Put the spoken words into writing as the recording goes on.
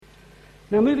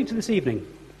Now, moving to this evening,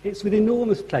 it's with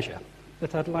enormous pleasure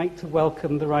that I'd like to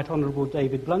welcome the Right Honourable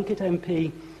David Blunkett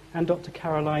MP and Dr.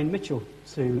 Caroline Mitchell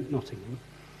to Nottingham.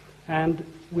 And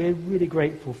we're really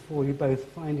grateful for you both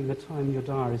finding the time in your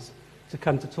diaries to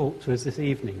come to talk to us this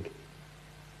evening.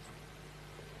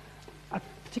 I'd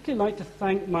particularly like to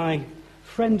thank my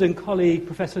friend and colleague,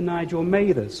 Professor Nigel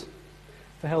Mathers,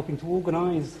 for helping to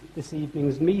organise this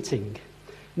evening's meeting.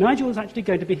 Nigel is actually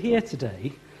going to be here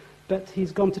today, but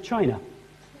he's gone to China.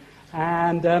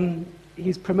 And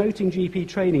he's promoting GP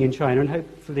training in China and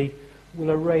hopefully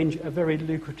will arrange a very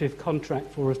lucrative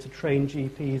contract for us to train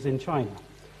GPs in China.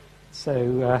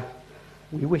 So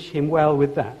we wish him well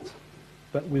with that,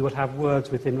 but we will have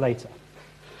words with him later.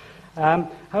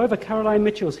 However, Caroline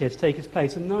Mitchell's here to take his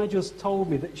place, and Nigel's told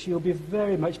me that she'll be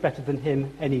very much better than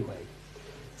him anyway.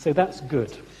 So that's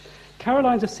good.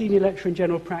 Caroline's a senior lecturer in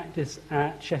general practice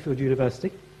at Sheffield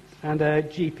University and a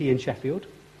GP in Sheffield.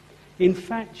 In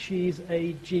fact, she's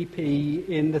a GP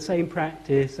in the same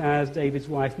practice as David's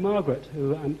wife, Margaret,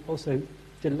 who I'm also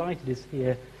delighted is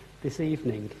here this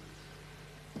evening.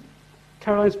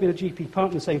 Caroline's been a GP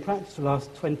partner in the same practice for the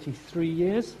last 23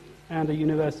 years and a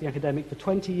university academic for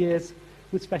 20 years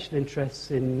with special interests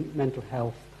in mental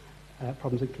health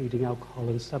problems including alcohol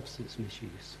and substance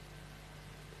misuse.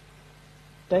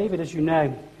 David, as you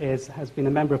know, has been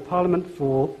a Member of Parliament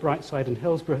for Brightside and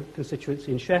Hillsborough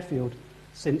constituency in Sheffield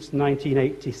since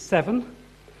 1987.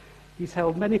 He's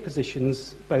held many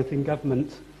positions both in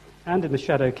government and in the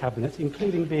Shadow Cabinet,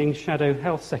 including being Shadow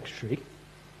Health Secretary.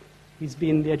 He's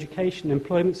been the Education and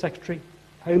Employment Secretary,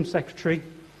 Home Secretary,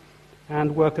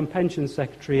 and Work and Pensions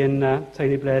Secretary in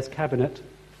Tony Blair's Cabinet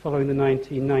following the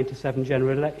 1997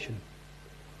 general election.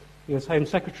 He was Home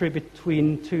Secretary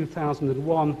between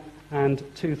 2001 and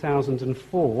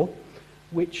 2004,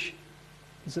 which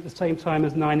is at the same time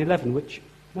as 9/11, which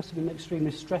must have been an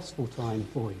extremely stressful time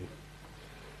for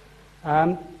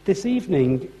you. This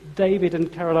evening, David and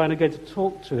Caroline are going to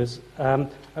talk to us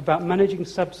about managing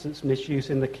substance misuse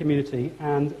in the community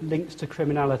and links to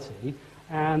criminality,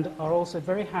 and are also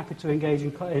very happy to engage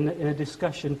in a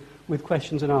discussion with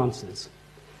questions and answers.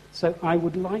 So I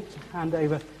would like to hand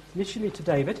over initially to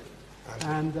David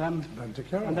and then to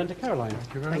Caroline.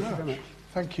 Thank you very much.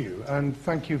 Thank you, and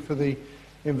thank you for the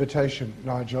invitation,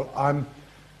 Nigel. I'm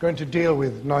going to deal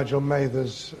with Nigel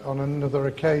Mathers on another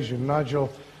occasion.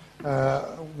 Nigel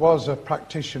was a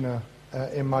practitioner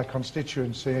in my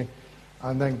constituency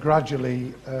and then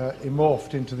gradually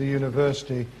morphed into the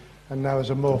university and now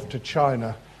is a morph to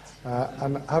China.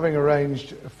 And having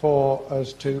arranged for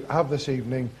us to have this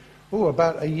evening,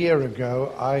 about a year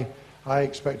ago, I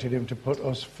expected him to put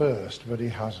us first, but he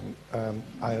hasn't.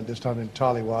 I understand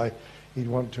entirely why he'd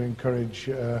want to encourage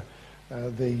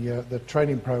the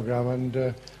training programme and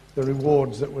the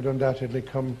rewards that would undoubtedly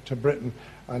come to Britain.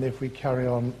 And if we carry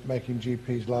on making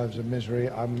GPs' lives a misery,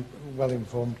 I'm well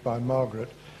informed by Margaret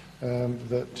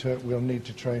that we'll need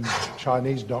to train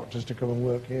Chinese doctors to come and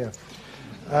work here.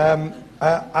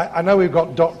 I know we've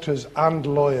got doctors and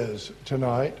lawyers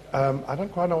tonight. I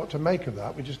don't quite know what to make of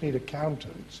that. We just need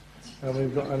accountants, and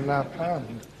we've got an app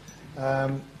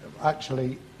hand.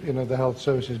 Actually, the health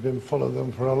service has been full of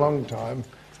them for a long time.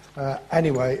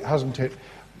 Anyway, hasn't it?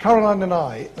 Caroline and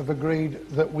I have agreed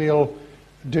that we'll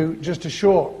do just a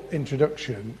short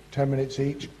introduction, 10 minutes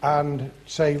each, and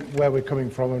say where we're coming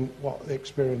from and what the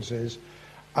experience is,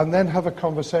 and then have a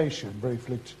conversation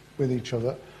briefly with each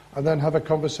other, and then have a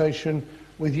conversation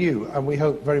with you. And we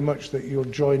hope very much that you'll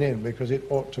join in, because it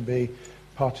ought to be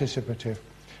participative.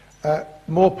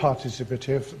 More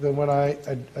participative than when I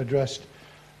addressed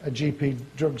a GP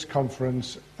drugs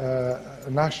conference, a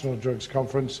national drugs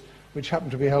conference, which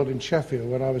happened to be held in Sheffield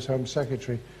when I was Home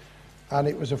Secretary. And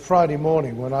it was a Friday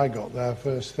morning when I got there,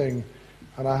 first thing.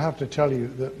 And I have to tell you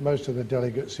that most of the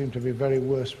delegates seemed to be very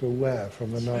worse for wear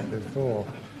from the night before.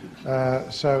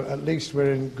 So at least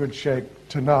we're in good shape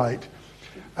tonight.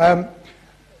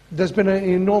 There's been an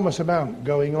enormous amount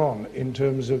going on in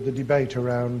terms of the debate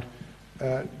around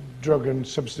drug and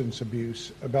substance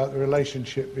abuse, about the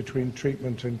relationship between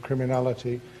treatment and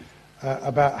criminality,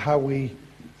 about how we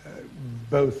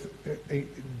both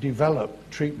develop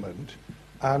treatment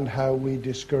and how we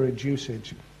discourage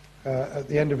usage. At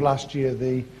the end of last year,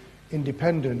 the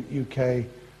independent UK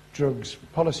Drugs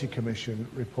Policy Commission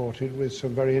reported with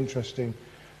some very interesting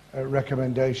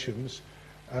recommendations.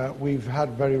 We've had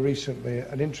very recently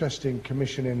an interesting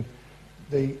commission in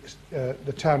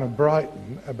the town of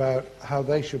Brighton about how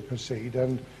they should proceed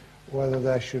and whether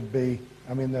there should be,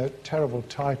 they're terrible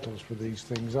titles for these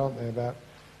things, aren't they, about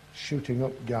shooting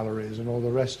up galleries and all the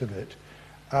rest of it.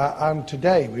 And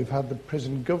today we've had the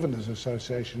Prison Governors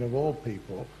Association, of all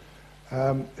people,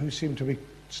 who seem to be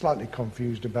slightly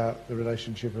confused about the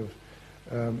relationship of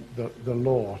the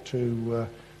law to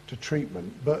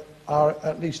treatment, but are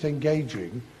at least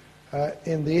engaging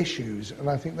in the issues, and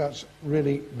I think that's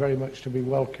really very much to be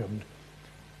welcomed.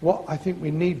 What I think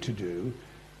we need to do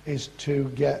is to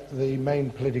get the main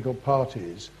political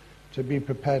parties to be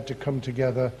prepared to come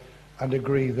together and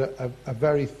agree that a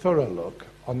very thorough look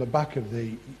on the back of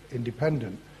the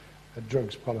independent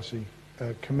Drugs Policy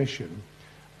Commission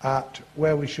at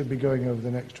where we should be going over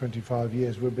the next 25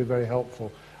 years would be very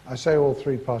helpful. I say all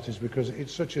three parties because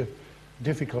it's such a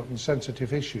difficult and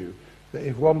sensitive issue that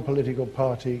if one political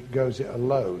party goes it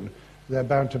alone, they're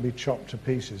bound to be chopped to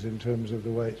pieces in terms of the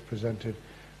way it's presented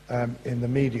in the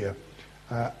media.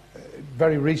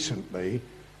 Very recently,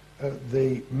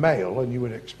 the Mail, and you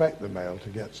would expect the Mail to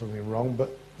get something wrong,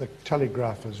 but the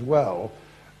Telegraph as well,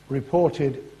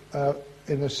 reported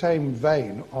in the same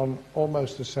vein on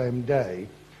almost the same day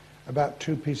about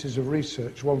two pieces of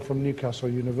research, one from Newcastle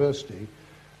University,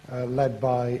 led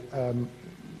by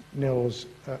Nils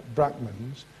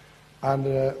Brackmans,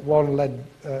 and one led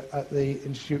at the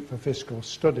Institute for Fiscal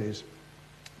Studies,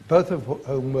 both of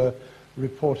whom were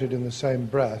reported in the same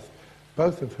breath,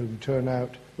 both of whom turn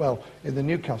out, well, in the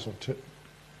Newcastle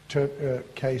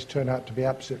case, turn out to be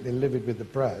absolutely livid with the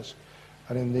press,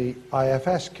 and in the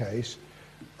IFS case,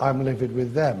 I'm livid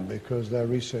with them because their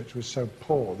research was so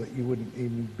poor that you wouldn't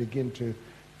even begin to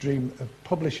dream of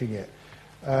publishing it.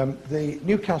 The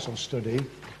Newcastle study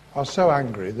are so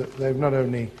angry that they've not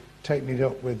only taken it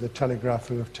up with the Telegraph,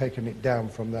 who have taken it down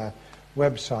from their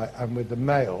website, and with the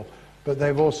Mail, but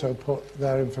they've also put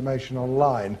their information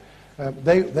online.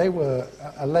 They were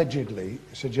allegedly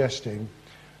suggesting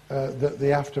that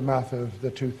the aftermath of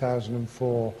the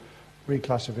 2004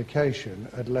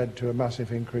 reclassification had led to a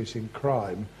massive increase in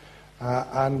crime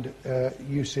and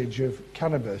usage of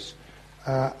cannabis.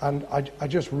 And I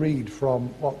just read from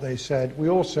what they said. We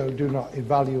also do not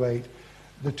evaluate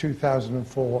the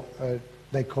 2004,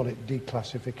 they call it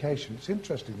declassification. It's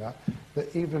interesting that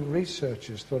even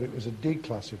researchers thought it was a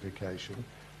declassification,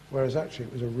 whereas actually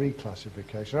it was a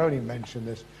reclassification. I only mention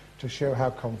this to show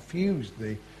how confused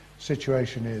the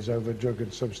situation is over drug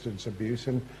and substance abuse,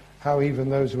 and how even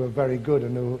those who are very good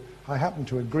and who I happen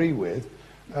to agree with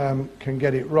can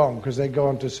get it wrong, because they go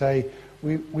on to say,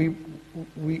 we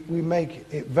make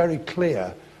it very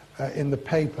clear in the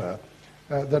paper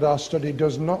that our study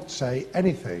does not say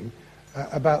anything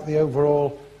about the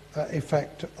overall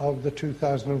effect of the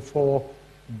 2004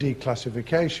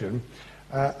 declassification,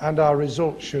 and our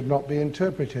results should not be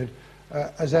interpreted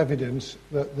as evidence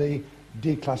that the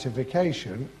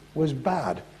declassification was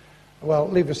bad. Well,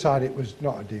 leave aside it was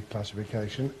not a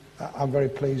declassification. I'm very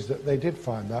pleased that they did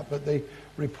find that, but the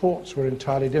reports were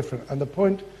entirely different. And the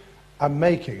point I'm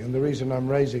making, and the reason I'm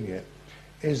raising it,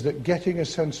 is that getting a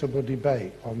sensible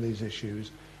debate on these issues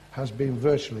has been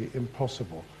virtually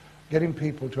impossible. Getting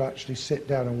people to actually sit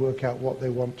down and work out what they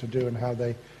want to do and how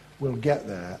they will get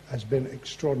there has been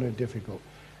extraordinarily difficult.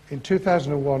 In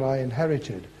 2001, I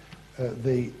inherited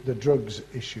the drugs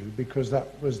issue because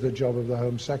that was the job of the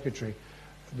Home Secretary.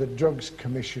 The Drugs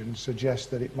Commission suggests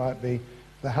that it might be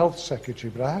the Health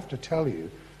Secretary, but I have to tell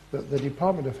you that the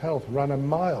Department of Health ran a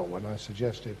mile when I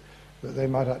suggested that they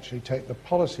might actually take the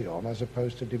policy on as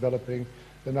opposed to developing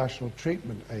the National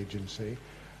Treatment Agency.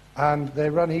 And they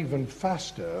ran even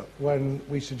faster when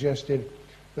we suggested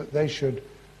that they should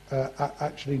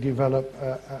actually develop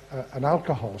an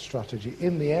alcohol strategy.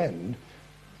 In the end,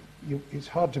 it's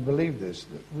hard to believe this,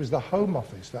 it was the Home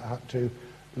Office that had to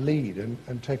lead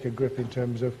and take a grip in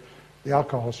terms of the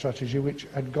alcohol strategy, which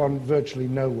had gone virtually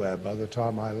nowhere by the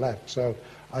time I left. So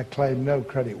I claim no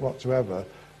credit whatsoever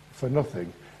for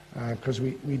nothing, because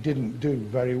we didn't do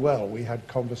very well. We had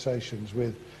conversations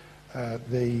with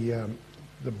the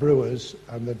brewers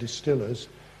and the distillers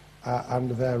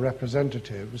and their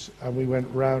representatives, and we went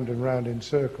round and round in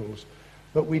circles.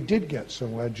 But we did get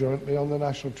somewhere jointly on the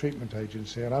National Treatment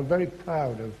Agency, and I'm very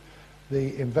proud of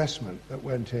the investment that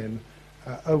went in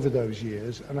over those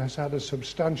years, and has had a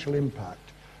substantial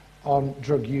impact on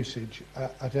drug usage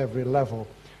at every level.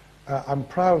 I'm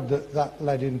proud that that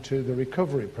led into the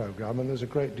recovery programme, and there's a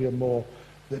great deal more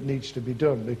that needs to be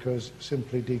done, because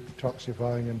simply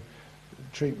detoxifying and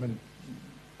treatment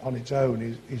on its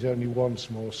own is only one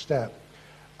small step.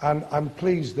 And I'm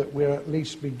pleased that we're at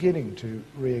least beginning to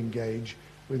re-engage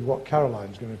with what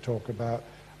Caroline's going to talk about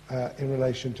in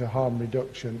relation to harm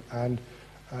reduction and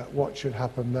what should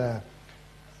happen there.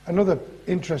 Another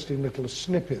interesting little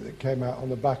snippet that came out on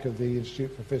the back of the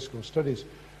Institute for Fiscal Studies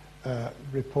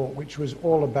report, which was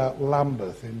all about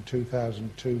Lambeth in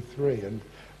 2002-03 and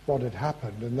what had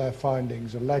happened, and their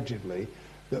findings allegedly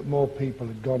that more people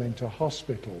had gone into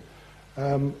hospital.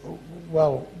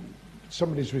 Well,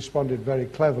 somebody's responded very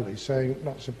cleverly, saying,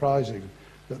 not surprising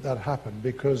that that happened,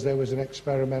 because there was an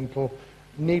experimental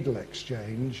needle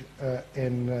exchange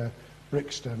in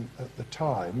Brixton at the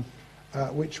time,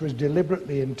 which was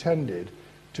deliberately intended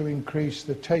to increase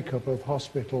the take-up of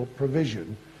hospital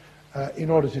provision in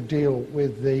order to deal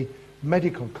with the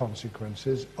medical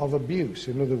consequences of abuse.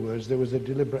 In other words, there was a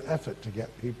deliberate effort to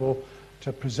get people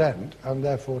to present and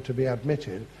therefore to be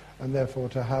admitted and therefore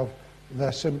to have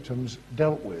their symptoms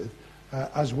dealt with,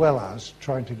 as well as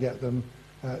trying to get them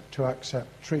to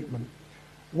accept treatment.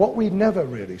 What we never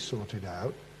really sorted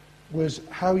out was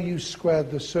how you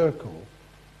squared the circle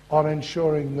on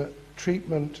ensuring that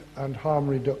treatment and harm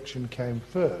reduction came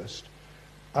first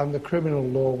and the criminal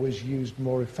law was used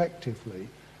more effectively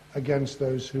against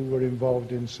those who were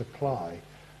involved in supply,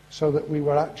 so that we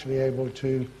were actually able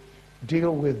to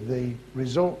deal with the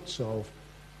results of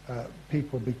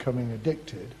people becoming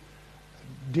addicted,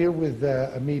 deal with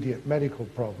their immediate medical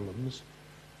problems,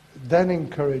 then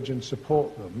encourage and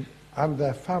support them and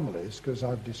their families, because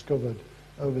I've discovered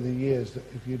over the years that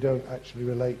if you don't actually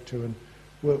relate to and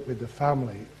work with the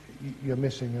family, you're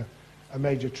missing a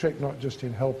major trick, not just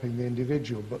in helping the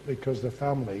individual, but because the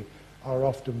family are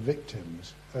often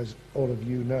victims, as all of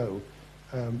you know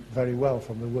very well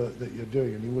from the work that you're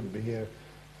doing, and you wouldn't be here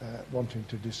wanting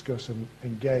to discuss and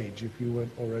engage if you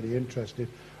weren't already interested.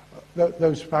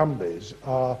 Those families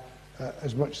are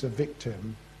as much the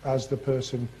victim as the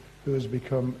person who has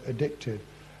become addicted.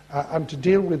 And to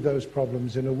deal with those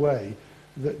problems in a way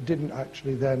that didn't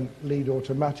actually then lead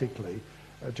automatically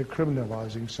to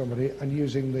criminalising somebody and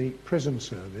using the prison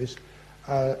service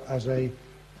as an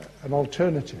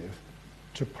alternative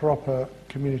to proper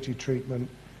community treatment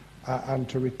and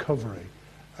to recovery.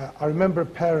 I remember a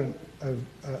parent of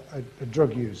a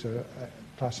drug user,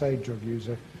 a Class A drug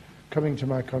user, coming to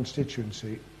my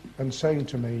constituency and saying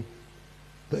to me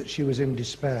that she was in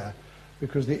despair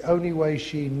because the only way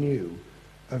she knew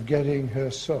of getting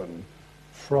her son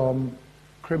from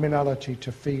criminality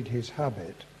to feed his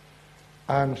habit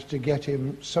and to get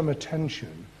him some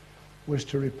attention was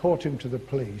to report him to the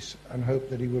police and hope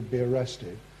that he would be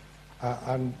arrested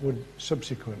and would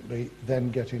subsequently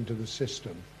then get into the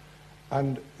system.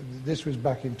 And this was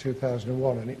back in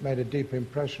 2001, and it made a deep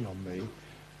impression on me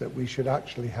that we should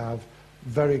actually have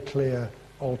very clear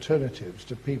alternatives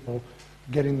to people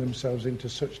getting themselves into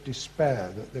such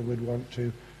despair that they would want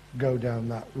to go down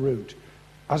that route.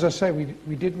 As I say,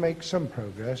 we did make some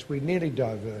progress. We nearly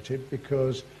diverted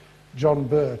because John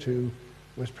Burt, who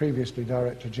was previously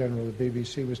Director General of the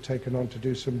BBC, was taken on to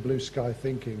do some blue sky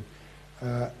thinking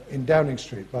in Downing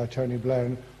Street by Tony Blair,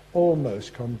 and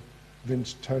almost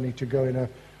convinced Tony to go in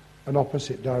an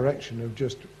opposite direction of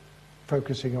just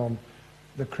focusing on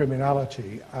the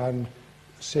criminality and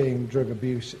seeing drug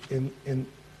abuse in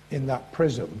that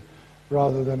prism,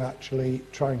 rather than actually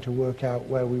trying to work out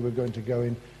where we were going to go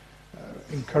in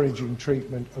encouraging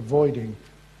treatment, avoiding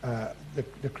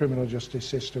the criminal justice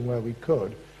system where we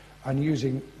could, and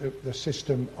using the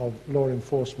system of law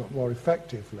enforcement more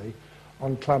effectively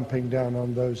on clamping down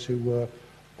on those who were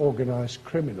organised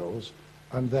criminals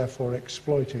and therefore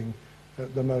exploiting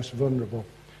the most vulnerable.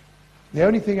 The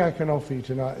only thing I can offer you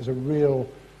tonight as a real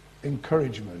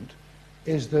encouragement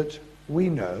is that we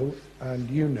know, and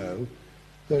you know,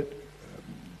 that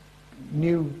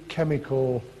new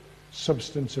chemical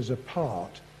substances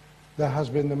apart, there has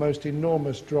been the most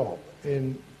enormous drop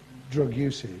in drug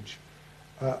usage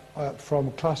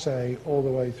from Class A all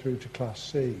the way through to Class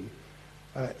C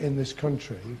in this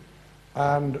country.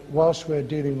 And whilst we're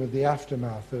dealing with the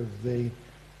aftermath of the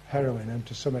heroin and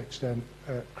to some extent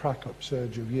crack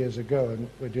upsurge of years ago, and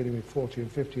we're dealing with 40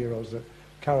 and 50-year-olds that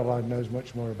Caroline knows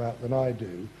much more about than I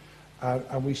do,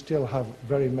 and we still have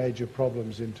very major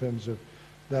problems in terms of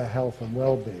their health and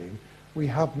well-being, we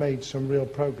have made some real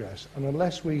progress. And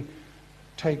unless we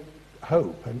take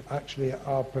hope and actually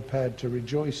are prepared to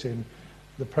rejoice in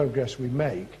the progress we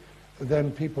make,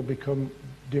 then people become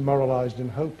demoralised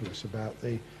and hopeless about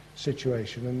the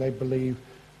situation, and they believe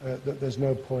that there's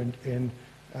no point in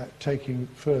taking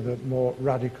further, more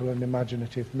radical and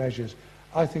imaginative measures.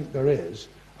 I think there is.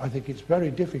 I think it's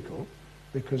very difficult,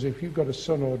 because if you've got a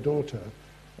son or daughter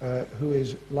who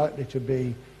is likely to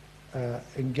be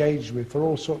engaged with for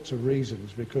all sorts of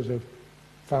reasons, because of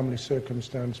family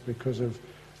circumstance, because of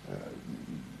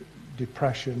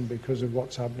depression, because of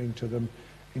what's happening to them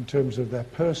in terms of their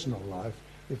personal life,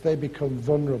 if they become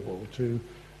vulnerable to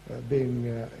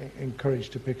being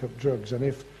encouraged to pick up drugs, and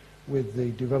if with the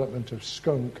development of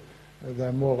skunk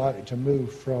they're more likely to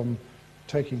move from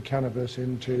taking cannabis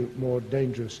into more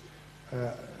dangerous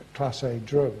Class A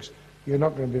drugs, you're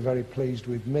not going to be very pleased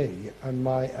with me and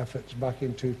my efforts back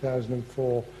in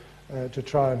 2004 to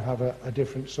try and have a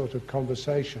different sort of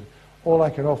conversation. All I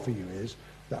can offer you is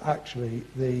that actually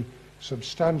the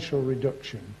substantial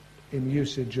reduction in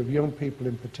usage of young people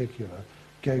in particular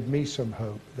gave me some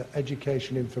hope that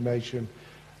education, information,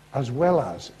 as well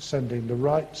as sending the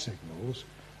right signals,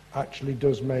 actually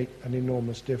does make an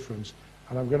enormous difference.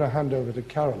 And I'm going to hand over to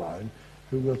Caroline,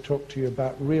 who will talk to you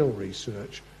about real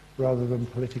research rather than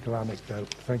political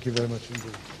anecdote. Thank you very much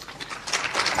indeed.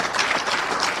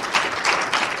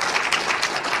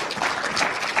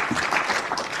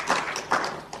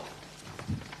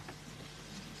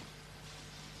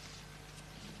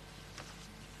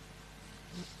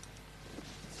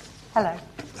 Hello.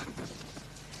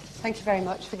 Thank you very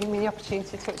much for giving me the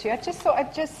opportunity to talk to you. I just thought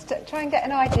I'd just try and get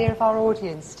an idea of our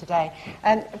audience today.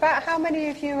 About how many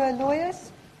of you are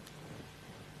lawyers?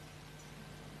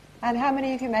 And how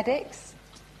many of you medics?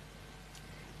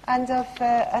 And of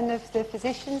the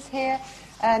physicians here?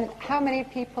 How many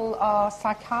people are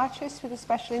psychiatrists with a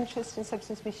special interest in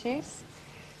substance misuse?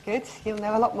 Good, you'll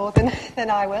know a lot more than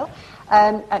I will.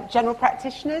 General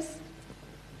practitioners?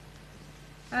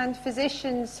 And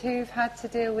physicians who've had to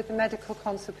deal with the medical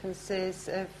consequences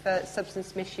of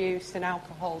substance misuse and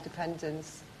alcohol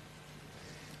dependence.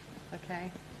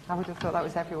 Okay, I would have thought that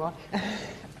was everyone.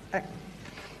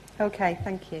 Okay,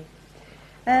 thank you.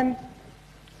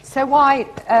 So why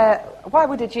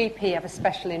would a GP have a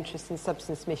special interest in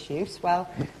substance misuse? Well,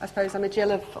 I suppose I'm a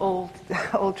Jill of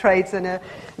all trades and a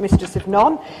mistress of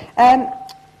none.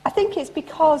 I think it's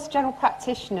because general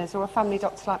practitioners or a family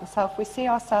doctor like myself, we see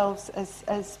ourselves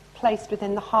as placed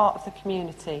within the heart of the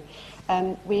community.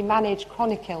 We manage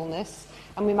chronic illness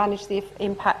and we manage the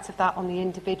impact of that on the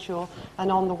individual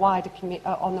and on the wider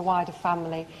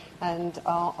family and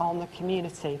on the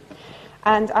community.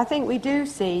 And I think we do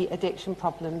see addiction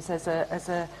problems as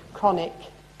a chronic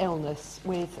illness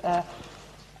with a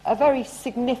very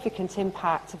significant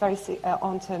impact,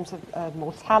 on terms of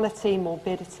mortality,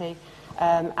 morbidity,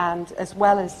 and as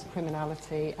well as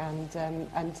criminality and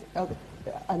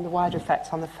the wider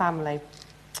effect on the family.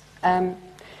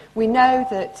 We know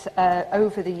that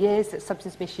over the years that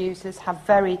substance misusers have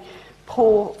very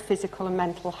poor physical and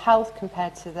mental health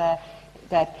compared to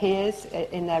their peers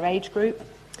in their age group.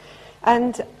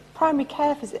 And primary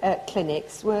care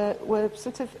clinics were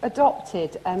sort of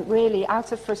adopted really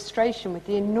out of frustration with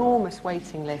the enormous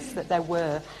waiting lists that there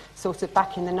were sort of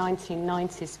back in the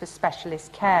 1990s for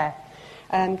specialist care.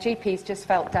 GPs just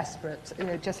felt desperate,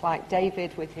 just like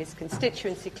David with his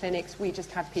constituency clinics. We just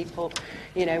had people,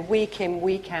 week in,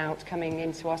 week out coming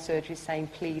into our surgery saying,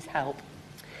 please help.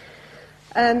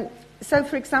 So,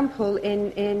 for example,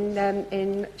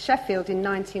 in Sheffield in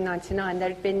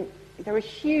 1999, there were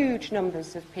huge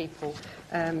numbers of people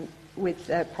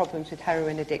with problems with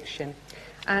heroin addiction.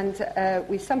 And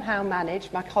we somehow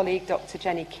managed, my colleague Dr.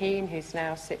 Jenny Keane, who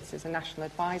now sits as a national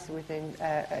advisor within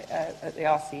at the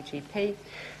RCGP,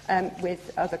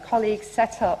 with other colleagues,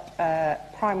 set up a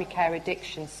primary care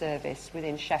addiction service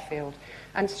within Sheffield,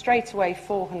 and straight away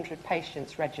 400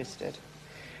 patients registered.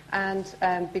 And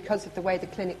because of the way the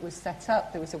clinic was set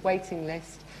up, there was a waiting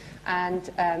list,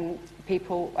 and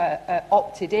people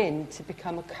opted in to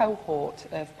become a cohort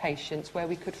of patients where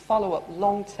we could follow up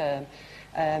long-term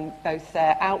both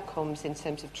their outcomes in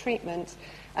terms of treatment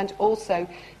and also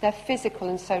their physical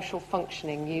and social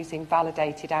functioning using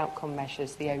validated outcome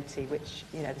measures, the OT, which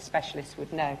the specialists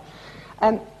would know.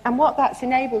 And what that's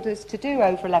enabled us to do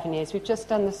over 11 years, we've just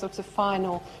done the sort of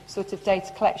final sort of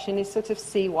data collection, is sort of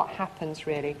see what happens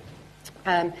really.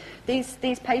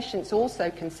 These patients also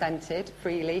consented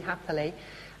freely, happily,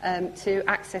 to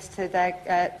access to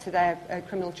their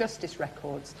criminal justice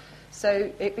records.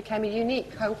 So it became a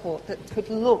unique cohort that could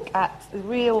look at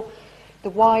the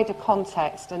wider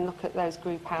context and look at those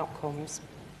group outcomes.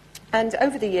 And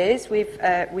over the years,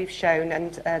 we've shown,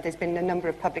 and there's been a number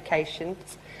of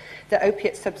publications, that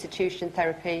opiate substitution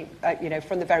therapy,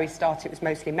 from the very start, it was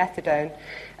mostly methadone,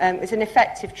 is an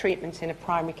effective treatment in a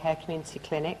primary care community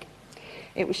clinic.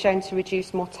 It was shown to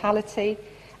reduce mortality,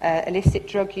 illicit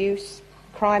drug use,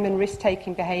 crime and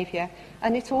risk-taking behaviour,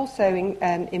 and it also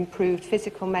improved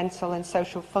physical, mental and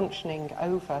social functioning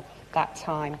over that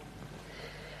time.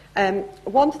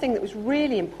 One thing that was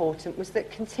really important was that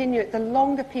the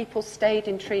longer people stayed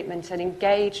in treatment and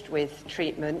engaged with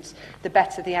treatment, the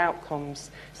better the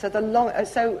outcomes. So we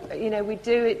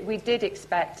did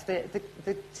expect,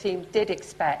 the team did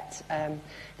expect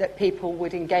that people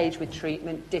would engage with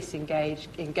treatment, disengage,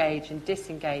 engage and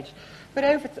disengage. But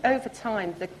over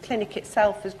time, the clinic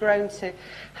itself has grown to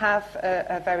have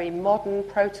a very modern,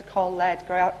 protocol-led,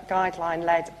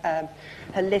 guideline-led,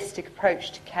 holistic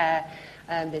approach to care.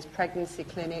 There's pregnancy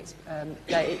clinics.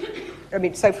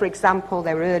 So for example,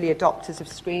 they were early adopters of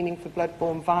screening for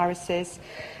blood-borne viruses.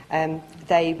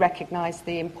 They recognise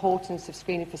the importance of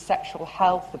screening for sexual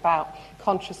health, about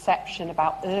contraception,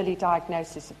 about early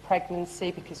diagnosis of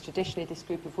pregnancy, because traditionally this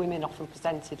group of women often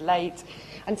presented late,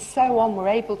 and so on. We're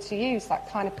able to use that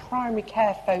kind of primary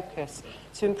care focus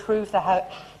to improve the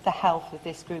health of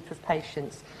this group of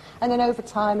patients. And then over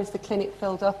time, as the clinic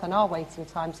filled up and our waiting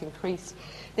times increased,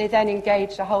 they then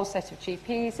engaged a whole set of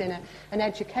GPs in an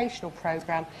educational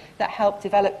programme that helped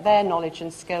develop their knowledge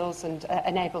and skills and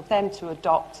enabled them to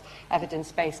adopt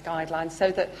evidence-based guidelines,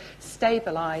 so that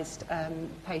stabilised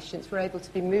patients were able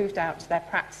to be moved out to their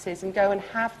practices and go and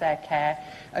have their care,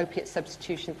 opiate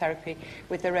substitution therapy,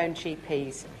 with their own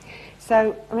GPs.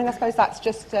 So, I suppose that's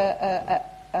just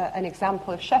an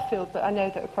example of Sheffield, but I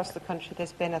know that across the country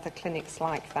there's been other clinics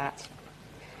like that.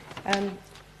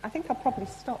 I think I'll probably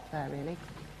stop there, really.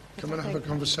 Come and have a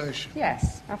conversation.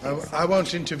 Yes, I think so. I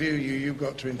won't interview you, you've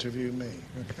got to interview me,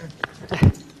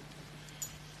 okay?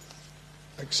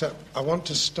 Except I want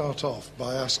to start off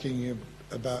by asking you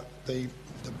about the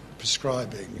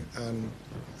prescribing and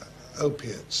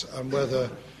opiates, and whether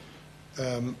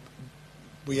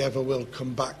we ever will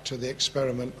come back to the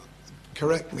experiment.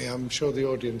 Correct me, I'm sure the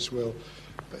audience will.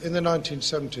 But in the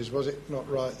 1970s, was it not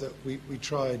right that we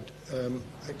tried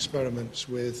experiments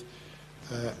with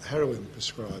heroin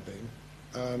prescribing,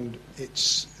 and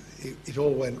it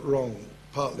all went wrong,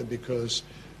 partly because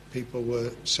people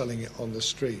were selling it on the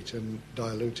street and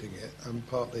diluting it, and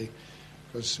partly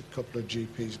because a couple of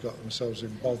GPs got themselves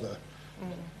in bother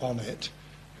on it,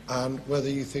 and whether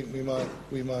you think we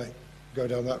might go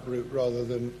down that route rather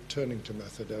than turning to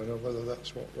methadone, or whether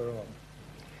that's what we're on.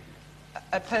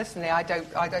 Personally, I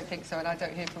don't think so, and I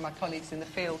don't hear from my colleagues in the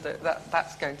field that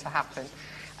that's going to happen.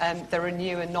 There are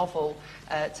new and novel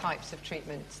types of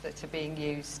treatments that are being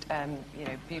used,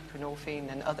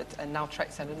 buprenorphine and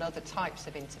naltrexone and other types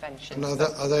of interventions. And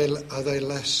are they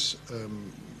less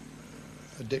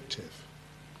addictive?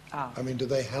 Do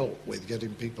they help with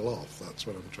getting people off? That's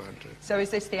what I'm trying to... So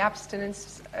is this the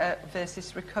abstinence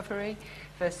versus recovery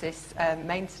versus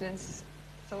maintenance?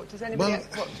 So does anybody...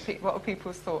 what are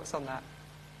people's thoughts on that?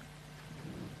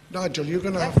 Nigel, you're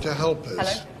going to have to help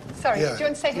us. Hello? Sorry, do you want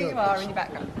to say who you are and your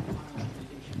background?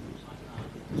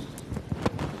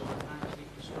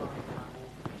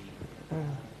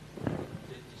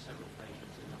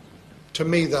 To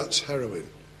me, that's heroin.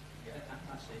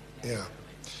 Yeah.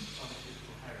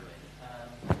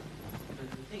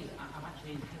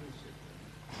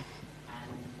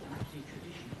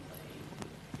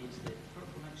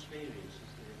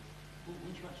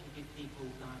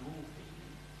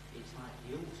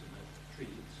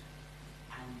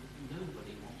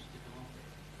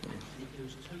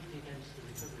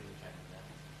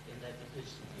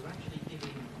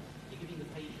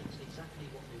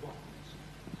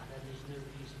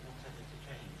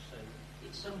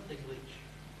 Something which,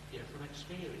 from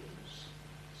experience,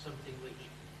 something which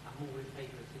I'm more in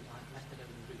favour of things like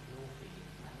methadone and buprenorphine,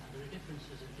 and there are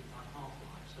differences in things like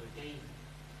half-life. So again,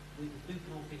 with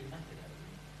buprenorphine and methadone,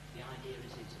 the idea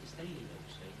is it's daily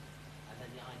dosing, and then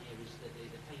the idea is that the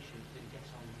patient can get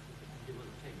on and do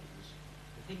other things.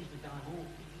 The things with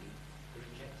diamorphine, they're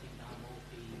injecting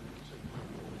diamorphine something like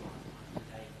 4 or 5 times a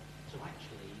day, so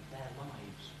actually their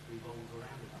lives revolve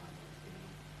around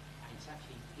diamorphine, and it's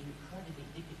actually incredibly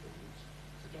difficult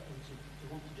to get them to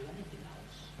want to do anything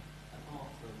else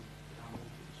apart from the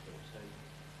diamorphine stuff. So,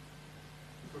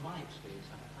 from my experience,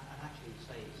 I'd actually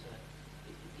say it's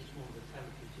more of a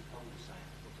therapeutic cul-de-sac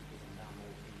to give them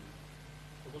diamorphine.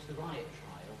 There was the riot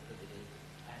trial that they did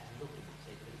and looking at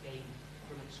it, but again,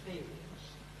 from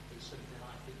experience, it's something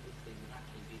I think would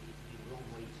actually be the wrong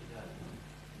way to go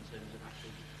in terms of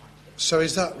actually trying to get... So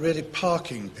is that really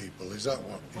parking people? Is that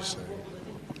what you're saying?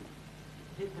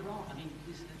 There are,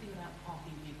 there's the thing about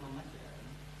parking people on methadone,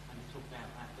 and we talk about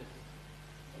that, but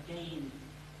again,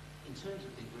 in terms of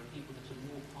things, there are people that are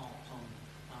more parked on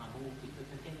diamorphine, but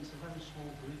again, it's a very small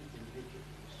group of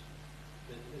individuals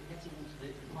that getting into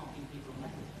the parking people on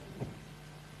methadone.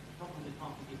 The problem with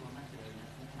parking people on methadone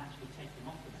and actually take them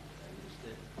off the methadone is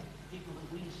that people that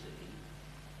we see,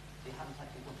 they haven't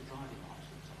actually got a driving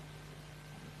licence on.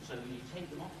 So you take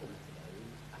them off the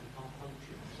methadone and you can't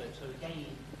function. So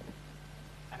again,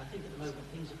 and I think at the moment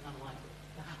things are kind of like,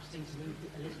 perhaps things move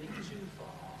a little bit too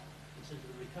far in terms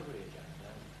of the recovery agenda,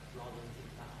 rather than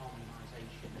think about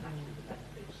harmonisation and actually the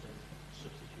benefits of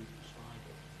substitute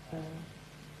prescribing.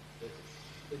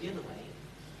 But the other way,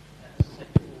 as I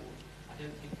said before, I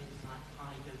don't think things like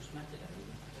high-dose methadone,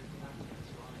 I don't think that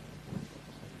gets right.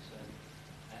 So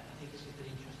I think this is an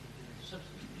interesting thing with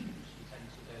substitutions. You tend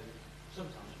to go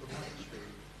sometimes from one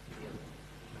extreme to the other,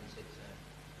 which makes it a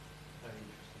very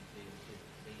interesting field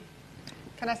to be in.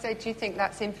 Can I say, do you think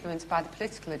that's influenced by the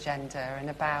political agenda and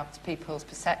about people's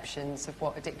perceptions of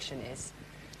what addiction is?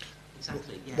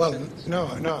 Exactly, yeah. Well, no,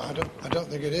 I don't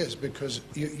think it is, because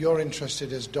you're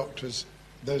interested as doctors,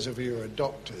 those of you who are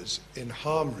doctors, in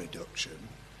harm reduction,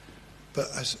 but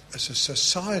as a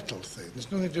societal thing,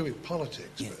 there's nothing to do with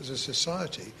politics, but as a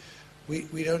society,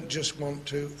 we don't just want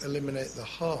to eliminate the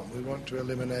harm, we want to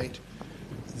eliminate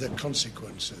the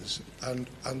consequences and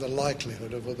the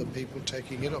likelihood of other people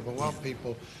taking it up. And while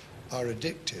people are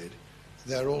addicted,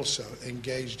 they're also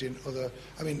engaged in other...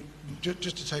 I mean,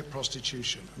 just to take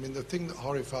prostitution, I mean, the thing that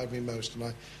horrified me most, and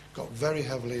I got very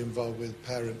heavily involved with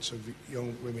parents of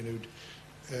young women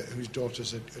whose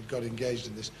daughters had got engaged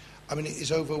in this, I mean, it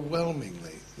is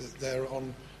overwhelmingly that they're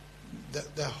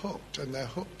hooked, and they're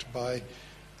hooked by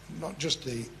not just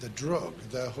the drug,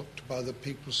 they're hooked by the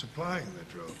people supplying the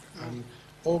drug and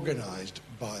organised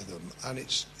by them, and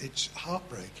it's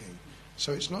heartbreaking.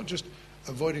 So it's not just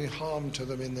avoiding harm to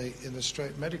them in the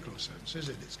straight medical sense, is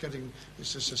it?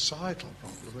 It's a societal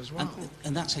problem as well.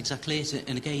 And that's exactly it.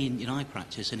 And again, in eye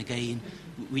practice, and again,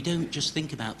 we don't just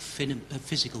think about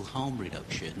physical harm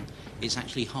reduction, it's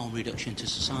actually harm reduction to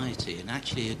society. And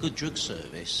actually a good drug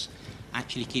service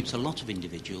actually keeps a lot of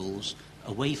individuals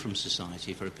away from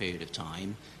society for a period of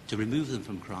time, to remove them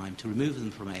from crime, to remove them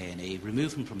from A&E,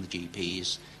 remove them from the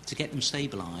GPs, to get them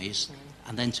stabilised,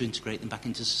 and then to integrate them back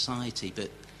into society. But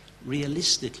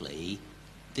realistically,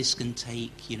 this can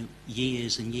take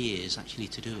years and years actually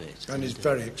to do it. And it's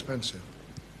very expensive.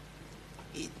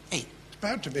 It's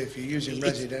bound to be if you're using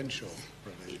residential.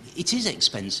 It is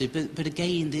expensive, but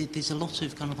again, there's a lot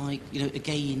of kind of like,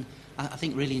 again, I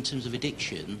think really in terms of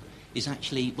addiction, is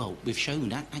actually, well, we've shown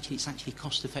that actually it's actually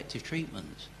cost-effective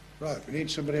treatment. Right, we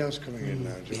need somebody else coming in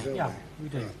now, don't Yeah, we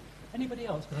do. Right. Anybody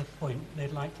else with a point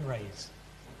they'd like to raise?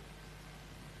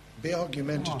 Be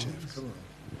argumentative, come on.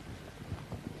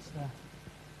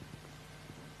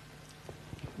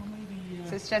 Well, maybe,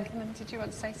 So this gentleman, did you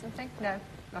want to say something? No,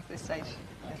 not at this stage.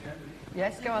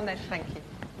 Yes, go on then, thank you.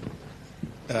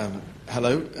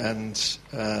 Hello, and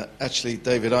actually,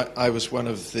 David, I was one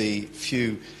of the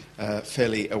few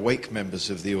fairly awake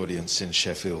members of the audience in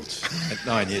Sheffield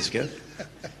 9 years ago.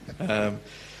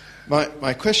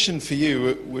 My question for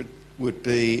you would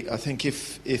be, I think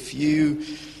if you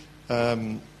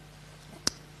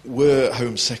were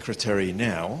Home Secretary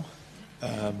now,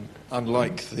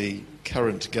 unlike the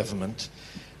current government,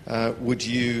 would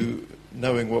you,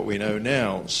 knowing what we know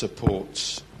now,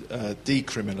 support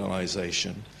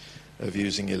decriminalisation of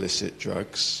using illicit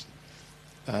drugs?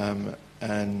 And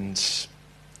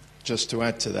just to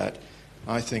add to that,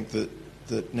 I think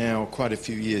that now, quite a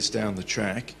few years down the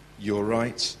track, you're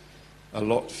right, a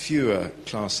lot fewer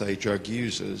Class A drug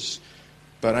users,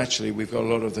 but actually we've got a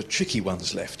lot of the tricky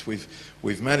ones left.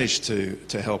 We've managed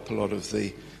to help a lot of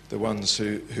the ones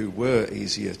who were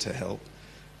easier to help.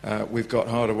 We've got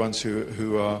harder ones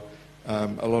who are,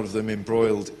 a lot of them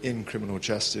embroiled in criminal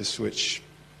justice, which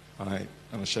I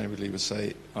unashamedly would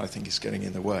say I think is getting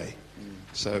in the way.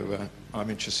 So I'm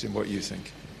interested in what you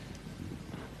think.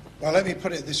 Well, let me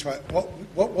put it this way.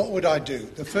 What would I do?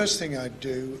 The first thing I'd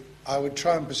do, I would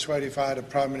try and persuade, if I had a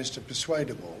Prime Minister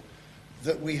persuadable,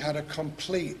 that we had a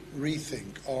complete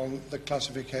rethink on the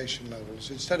classification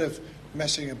levels. Instead of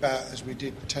messing about, as we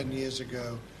did 10 years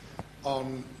ago,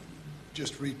 on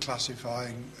just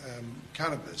reclassifying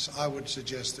cannabis, I would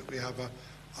suggest that we have a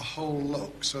whole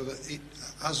look, so that, it,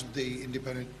 as the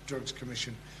Independent Drugs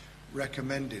Commission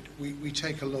recommended, we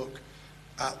take a look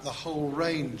at the whole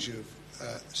range of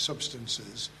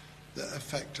substances that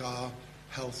affect our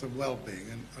health and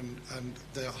well-being and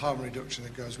the harm reduction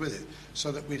that goes with it,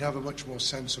 so that we'd have a much more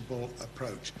sensible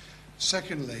approach.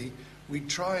 Secondly, we'd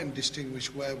try and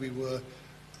distinguish where we were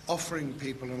offering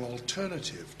people an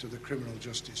alternative to the criminal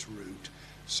justice route,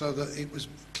 so that it was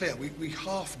clear. We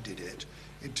half did it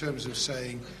in terms of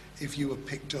saying if you were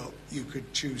picked up, you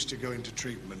could choose to go into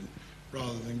treatment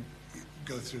rather than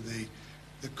go through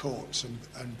the courts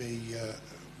and be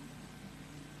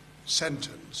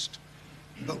sentenced.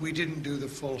 but we didn't do the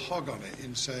full hog on it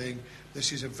in saying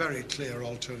this is a very clear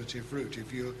alternative route.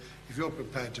 If you're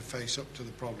prepared to face up to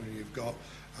the problem you've got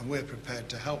and we're prepared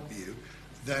to help you,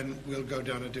 then we'll go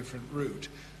down a different route.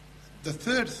 The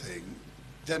third thing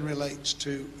then relates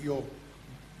to your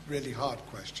really hard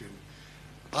question.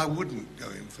 I wouldn't go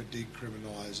in for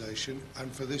decriminalisation,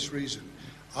 and for this reason.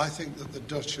 I think that the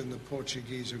Dutch and the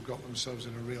Portuguese have got themselves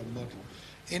in a real muddle.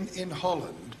 In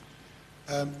Holland,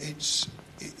 it's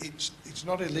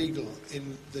not illegal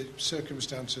in the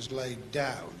circumstances laid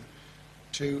down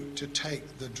to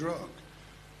take the drug,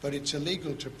 but it's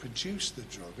illegal to produce the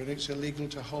drug, and it's illegal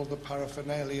to hold the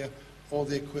paraphernalia or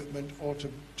the equipment or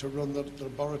to run the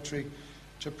laboratory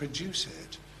to produce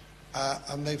it.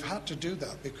 And they've had to do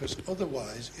that because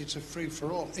otherwise it's a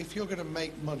free-for-all. If you're going to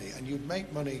make money, and you'd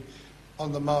make money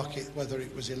on the market whether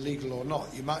it was illegal or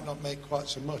not, you might not make quite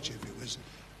so much if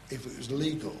it was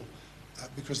legal,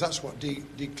 because that's what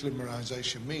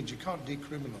decriminalisation means. You can't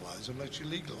decriminalise unless you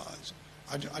legalise.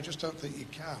 I just don't think you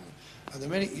can. And the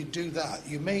minute you do that,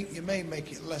 you may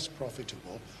make it less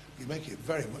profitable. You make it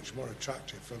very much more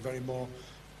attractive for very more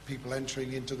people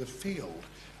entering into the field.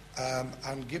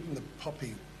 And given the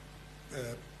poppy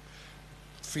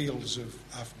fields of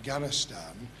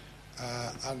Afghanistan,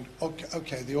 and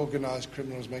okay, the organised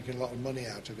criminals making a lot of money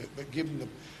out of it, but given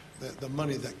the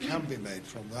money that can be made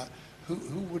from that,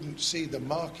 who wouldn't see the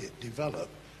market develop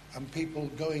and people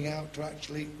going out to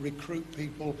actually recruit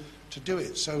people to do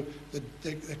it? So the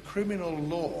criminal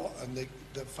law and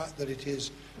the fact that it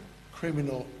is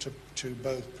criminal to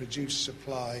both produce,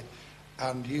 supply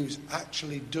and use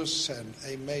actually does send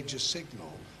a major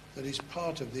signal that is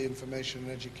part of the information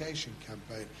and education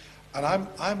campaign. And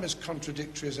I'm as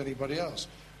contradictory as anybody else,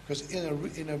 because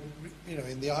in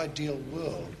the ideal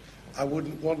world, I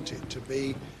wouldn't want it to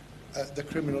be the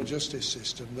criminal justice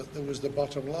system that there was the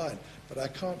bottom line, but I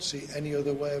can't see any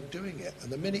other way of doing it. And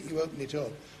the minute you open it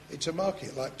up, it's a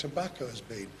market like tobacco has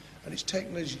been, and it's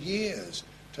taken us years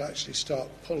to actually start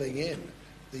pulling in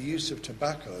the use of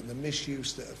tobacco and the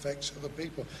misuse that affects other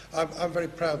people. I'm very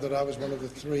proud that I was one of the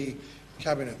 3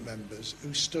 cabinet members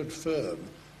who stood firm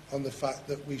on the fact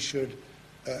that we should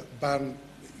ban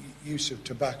use of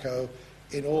tobacco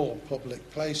in all public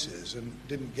places, and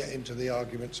didn't get into the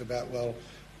arguments about, well,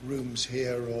 rooms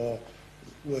here or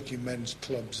working men's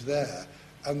clubs there.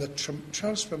 And the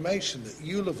transformation that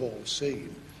you'll have all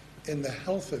seen in the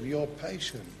health of your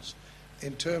patients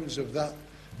in terms of that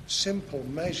simple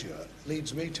measure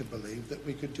leads me to believe that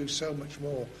we could do so much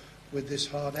more with this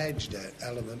hard-edged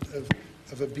element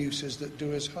of abuses that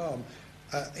do us harm,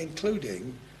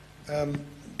 including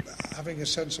having a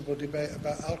sensible debate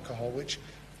about alcohol, which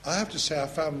I have to say I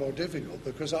found more difficult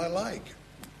because I like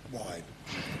wine.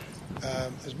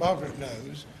 As Margaret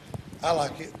knows, I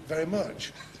like it very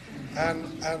much.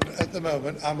 And at the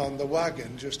moment I'm on the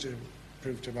wagon just to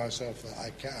prove to myself that I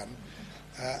can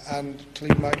and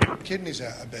clean my kidneys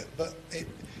out a bit. But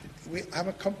I'm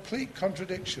a complete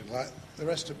contradiction, like the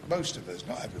rest of most of us,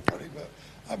 not everybody, but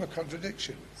I'm a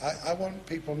contradiction. I want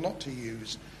people not to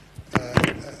use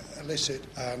illicit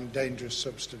and dangerous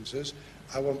substances.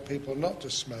 I want people not to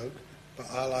smoke, but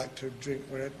I like to drink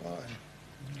red wine.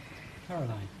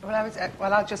 Caroline.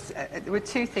 Well, I'll just. There were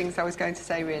 2 things I was going to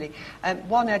say, really.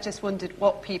 One, I just wondered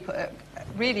what people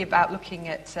really about looking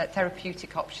at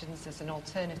therapeutic options as an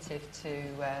alternative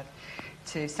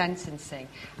to sentencing,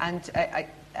 and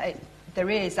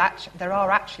there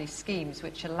are actually schemes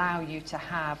which allow you to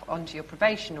have, under your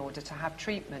probation order, to have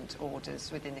treatment orders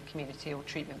within the community or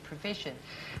treatment provision.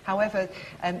 However,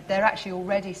 they're actually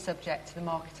already subject to the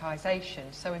marketisation.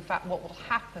 So, in fact, what will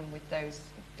happen with those,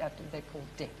 they're called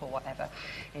DIP or whatever,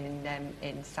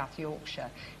 in South Yorkshire,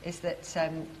 is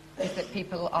that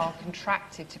people are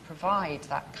contracted to provide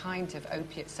that kind of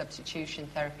opiate substitution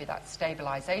therapy, that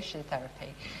stabilisation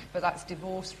therapy, but that's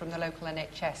divorced from the local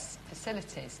NHS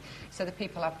facilities. So the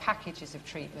people have packages of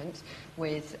treatment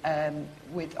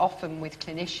often with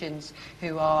clinicians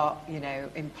who are,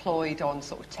 employed on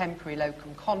sort of temporary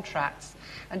locum contracts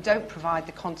and don't provide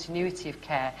the continuity of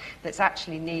care that's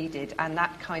actually needed, and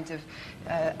that kind of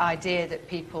idea that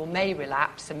people may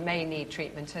relapse and may need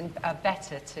treatment and are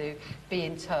better to be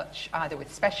in touch either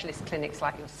with specialist clinics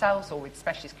like yourselves or with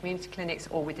specialist community clinics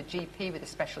or with a GP with a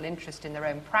special interest in their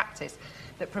own practice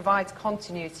that provides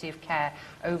continuity of care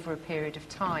over a period of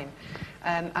time.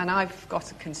 And I've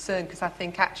got a concern because I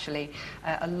think actually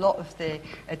a lot of the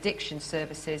addiction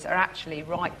services are actually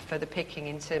ripe for the picking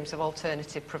in terms of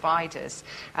alternative providers,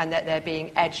 and that they're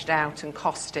being edged out and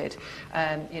costed,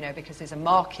 because there's a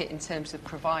market in terms of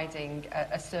providing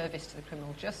a service to the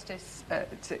criminal justice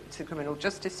to criminal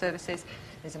justice services.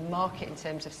 There's a of market in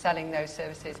terms of selling those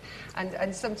services.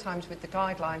 And sometimes with the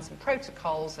guidelines and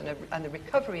protocols and the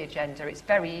recovery agenda, it's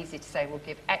very easy to say, we'll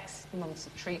give X months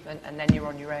of treatment and then you're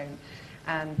on your own.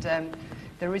 And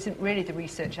there isn't really the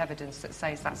research evidence that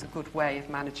says that's a good way of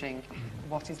managing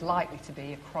what is likely to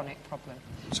be a chronic problem.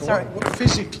 So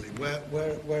physically,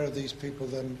 where are these people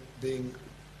then being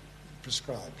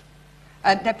prescribed?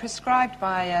 They're prescribed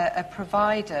by a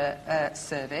provider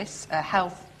service, a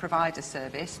health provider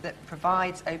service that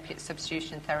provides opiate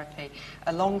substitution therapy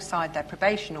alongside their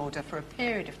probation order for a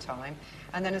period of time.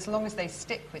 And then as long as they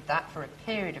stick with that for a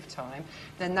period of time,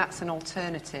 then that's an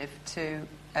alternative to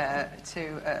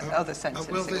other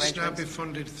sentencing. Will this now be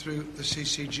funded through the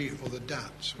CCG or the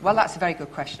DATs? Well, that's a very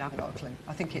good question. I haven't got a clue.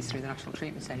 I think it's through the National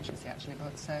Treatment Agency, actually,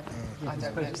 but I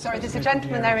don't know. Sorry, there's a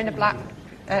gentleman there in a black,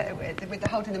 with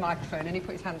holding the microphone, and he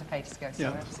put his hand up ages ago.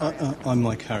 Sorry. I'm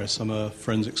Mike Harris. I'm a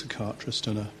forensic psychiatrist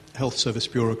and a health service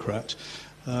bureaucrat.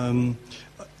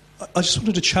 I just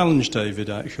wanted to challenge David,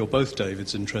 actually, or both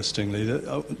Davids, interestingly,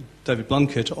 David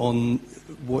Blunkett, on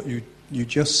what you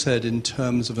just said in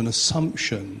terms of an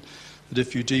assumption that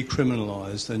if you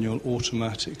decriminalise, then you'll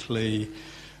automatically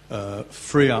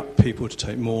free up people to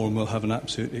take more, and we'll have an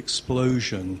absolute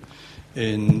explosion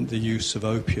in the use of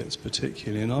opiates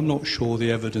particularly. And I'm not sure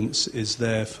the evidence is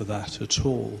there for that at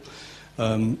all.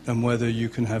 And whether you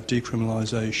can have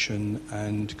decriminalisation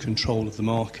and control of the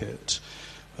market.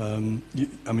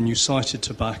 You cited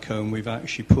tobacco, and we've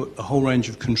actually put a whole range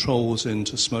of controls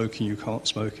into smoking. You can't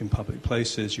smoke in public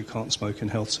places, you can't smoke in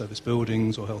health service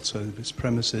buildings or health service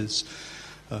premises.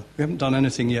 We haven't done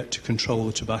anything yet to control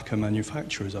the tobacco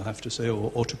manufacturers, I have to say,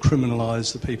 or to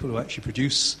criminalise the people who actually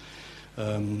produce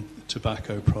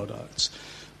tobacco products.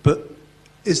 But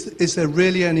is there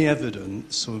really any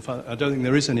evidence, or in fact, I don't think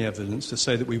there is any evidence to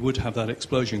say that we would have that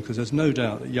explosion, because there's no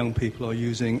doubt that young people are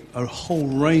using a whole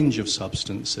range of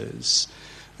substances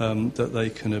that they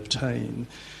can obtain.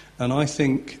 And I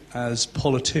think as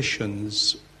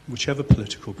politicians, whichever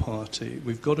political party,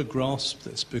 we've got to grasp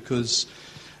this, because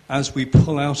as we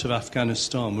pull out of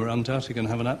Afghanistan, we're undoubtedly going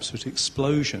to have an absolute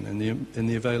explosion in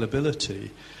the availability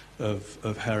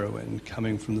of heroin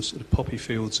coming from the sort of poppy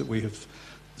fields that we have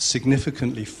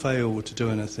significantly failed to do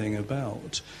anything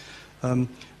about.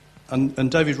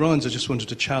 And David Ryan's I just wanted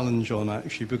to challenge on,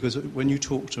 actually, because when you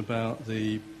talked about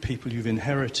the people you've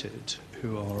inherited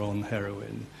who are on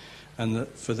heroin, and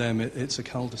that for them it's a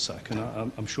cul-de-sac, and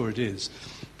I'm sure it is,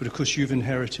 but of course you've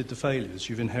inherited the failures,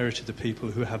 you've inherited the people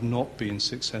who have not been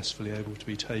successfully able to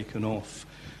be taken off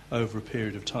over a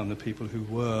period of time, the people who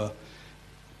were,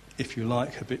 if you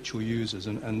like, habitual users,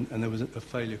 and there was a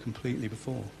failure completely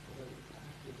before.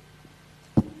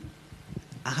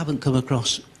 I haven't come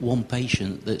across one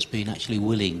patient that's been actually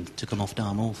willing to come off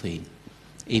diamorphine,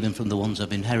 even from the ones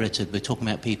I've inherited. We're talking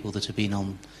about people that have been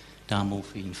on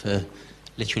diamorphine for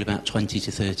literally about 20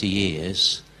 to 30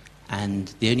 years,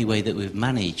 and the only way that we've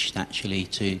managed actually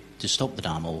to stop the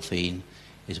diamorphine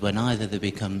is when either they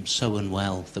become so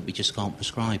unwell that we just can't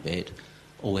prescribe it,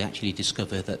 or we actually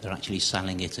discover that they're actually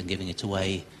selling it and giving it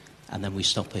away, and then we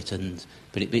stop it.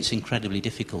 But it's incredibly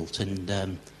difficult,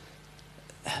 and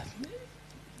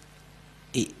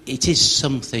it is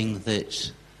something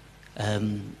that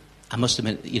I must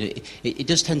admit, it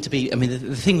does tend to be.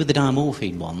 The thing with the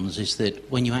diamorphine ones is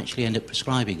that when you actually end up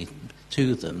prescribing it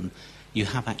to them, you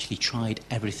have actually tried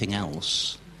everything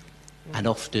else, and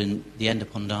often they end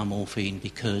up on diamorphine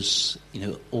because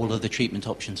all other treatment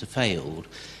options have failed.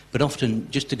 But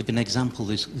often, just to give an example,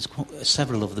 there's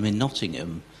several of them in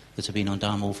Nottingham that have been on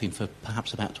diamorphine for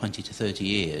perhaps about 20 to 30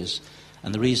 years.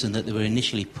 And the reason that they were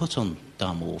initially put on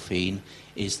diamorphine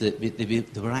is that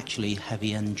they were actually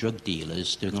heavy-end drug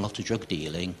dealers doing a lot of drug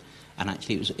dealing, and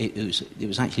actually it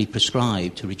was actually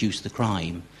prescribed to reduce the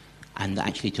crime and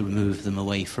actually to remove them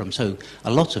away from. So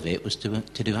a lot of it was to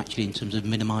do actually in terms of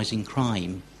minimising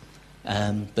crime.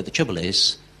 But the trouble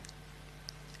is,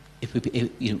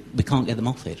 we can't get them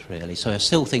off it, really. So I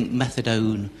still think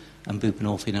methadone and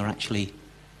buprenorphine are actually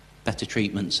better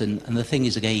treatments, and the thing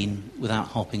is, again, without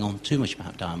harping on too much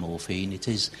about diamorphine,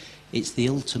 it's the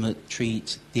ultimate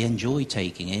treat. They enjoy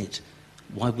taking it.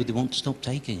 Why would they want to stop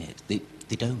taking it?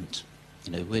 They don't.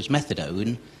 Whereas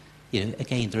methadone,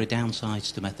 again, there are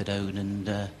downsides to methadone,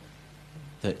 and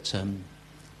but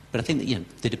I think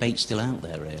that the debate's still out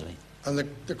there, really. And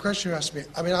the question you asked me,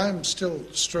 I'm still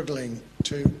struggling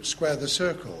to square the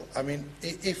circle.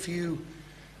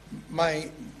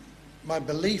 My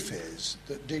belief is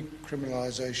that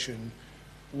decriminalisation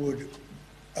would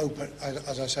open,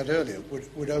 as I said earlier,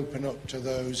 would open up to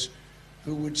those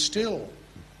who would still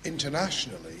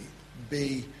internationally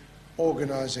be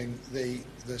organising the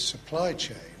supply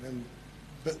chain and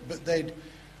But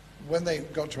when they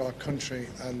got to our country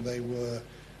and they were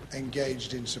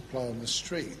engaged in supply on the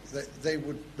street, they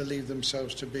would believe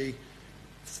themselves to be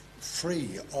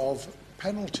free of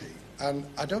penalty. And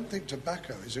I don't think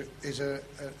tobacco is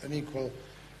an equal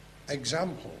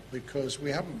example, because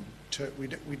we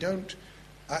don't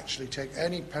actually take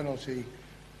any penalty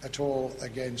at all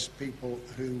against people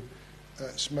who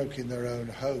smoke in their own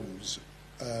homes,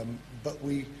 but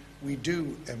we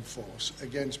do enforce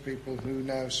against people who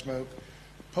now smoke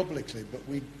publicly, but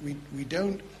we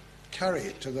don't carry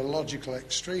it to the logical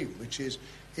extreme, which is,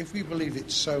 if we believe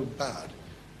it's so bad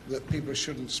that people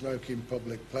shouldn't smoke in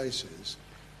public places,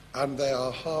 and they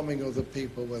are harming other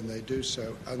people when they do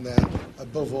so, and they're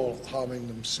above all harming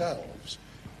themselves,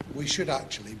 we should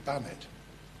actually ban it,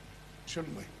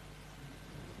 shouldn't we?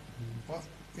 Well,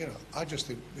 I just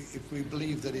think if we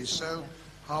believe that it's so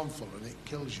harmful and it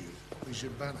kills you, we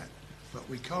should ban it. But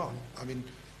we can't. I mean,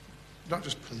 not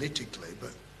just politically,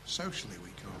 but socially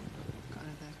we can't. Got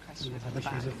another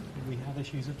question. We have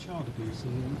issues of child abuse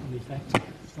in effect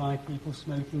by people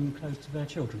smoking close to their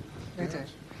children. We do.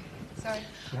 Sorry.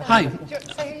 Hi. Do you want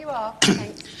to say who you are?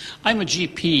 Thanks. I'm a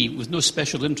GP with no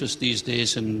special interest these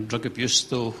days in drug abuse,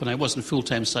 though when I was in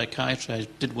full-time psychiatry I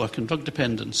did work in drug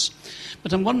dependence.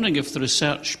 But I'm wondering if the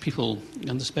research people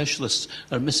and the specialists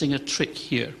are missing a trick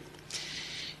here.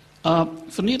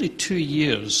 For nearly 2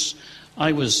 years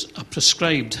I was a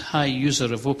prescribed high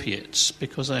user of opiates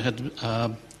because I had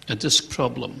a disc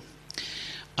problem.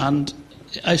 And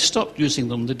I stopped using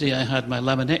them the day I had my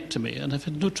laminectomy, and I've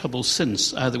had no trouble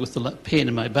since, either with the pain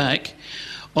in my back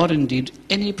or indeed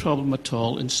any problem at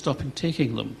all in stopping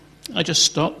taking them. I just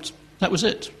stopped. That was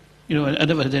it. I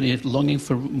never had any longing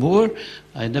for more.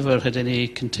 I never had any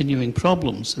continuing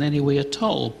problems in any way at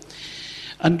all.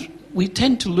 And we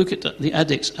tend to look at the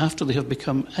addicts after they have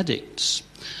become addicts.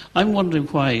 I'm wondering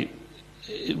if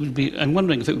it would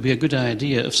be a good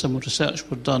idea if some research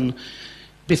were done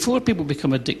before people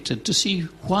become addicted, to see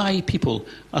why people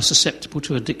are susceptible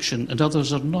to addiction and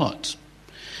others are not.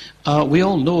 We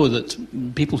all know that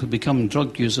people who become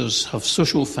drug users have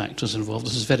social factors involved.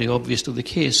 This is very obviously the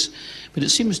case. But it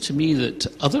seems to me that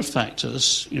other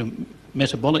factors,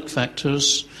 metabolic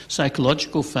factors,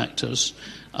 psychological factors,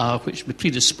 which be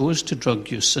predisposed to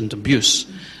drug use and abuse,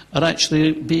 are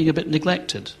actually being a bit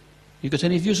neglected. You got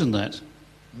any views on that?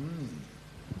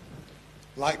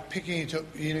 Like picking it up,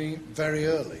 very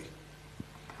early?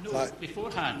 No,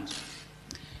 beforehand.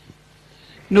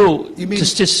 No, you mean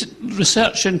just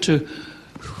research into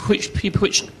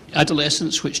which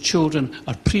adolescents, which children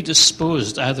are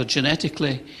predisposed either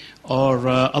genetically or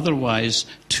otherwise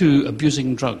to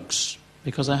abusing drugs.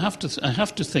 Because I have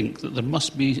to think that there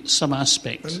must be some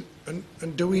aspect.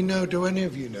 And do any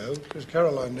of you know, because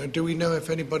Caroline, do we know if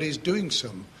anybody's doing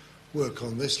some work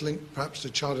on this, linked perhaps to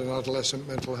child and adolescent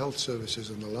mental health services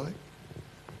and the like?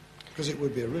 Because it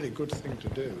would be a really good thing to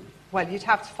do. Well, you'd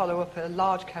have to follow up a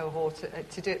large cohort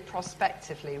to do it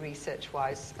prospectively,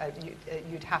 research-wise.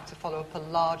 You'd have to follow up a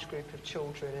large group of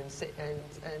children and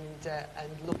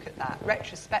look at that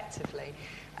retrospectively.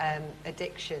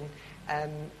 Addiction,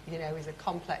 is a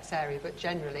complex area, but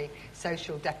generally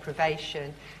social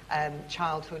deprivation,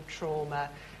 childhood trauma.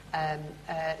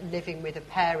 Living with a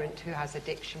parent who has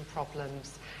addiction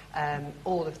problems,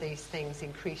 all of these things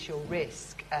increase your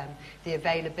risk. The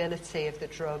availability of the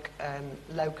drug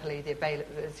locally, the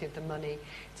availability of the money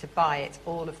to buy it,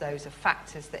 all of those are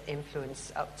factors that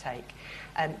influence uptake.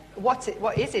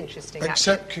 What is interesting...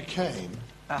 Except cocaine.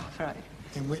 Oh, right.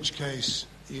 In which case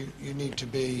you need to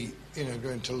be,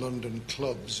 going to London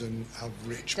clubs and have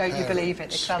rich Don't parents. You believe it?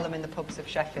 They sell them in the pubs of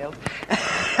Sheffield.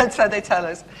 And so they tell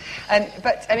us.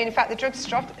 But, in fact, the drug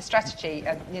strategy,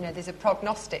 there's a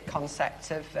prognostic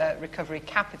concept of recovery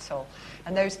capital,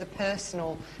 and those are the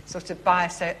personal sort of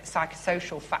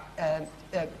biopsychosocial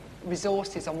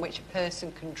resources on which a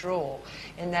person can draw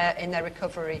in their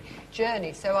recovery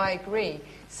journey. So I agree,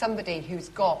 somebody who's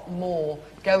got more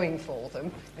going for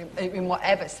them, in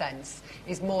whatever sense,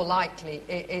 is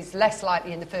less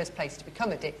likely in the first place to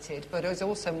become addicted, but is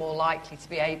also more likely to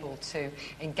be able to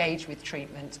engage with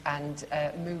treatment and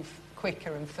move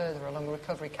quicker and further along a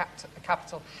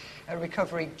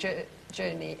recovery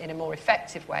journey in a more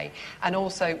effective way, and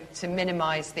also to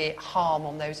minimise the harm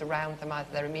on those around them, either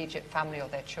their immediate family or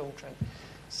their children.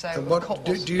 So And what,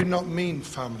 do you not mean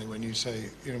family when you say,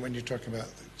 when you're talking about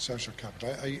social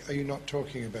capital? Are you not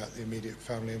talking about the immediate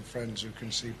family and friends who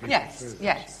can see people through this?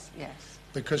 Yes.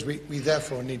 Because we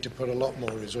therefore need to put a lot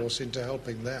more resource into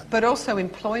helping them. But also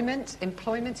employment.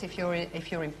 If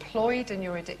you're employed and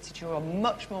you're addicted, you are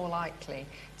much more likely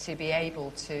to be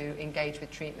able to engage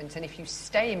with treatment. And if you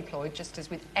stay employed, just as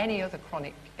with any other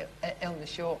chronic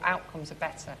illness, your outcomes are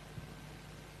better.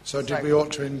 So did we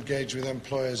ought to engage with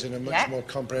employers in a much more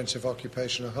comprehensive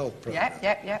occupational health programme?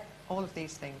 Yeah. All of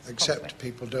these things. Except probably.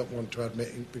 people don't want to admit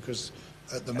it because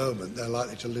at the moment they're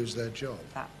likely to lose their job.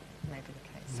 That may be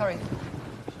the case. Sorry.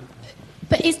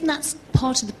 But isn't that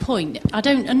part of the point? I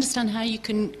don't understand how you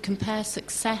can compare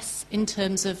success in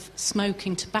terms of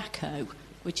smoking tobacco,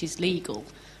 which is legal,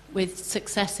 with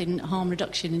success in harm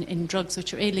reduction in drugs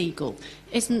which are illegal.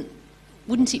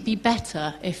 Wouldn't it be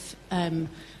better if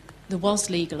there was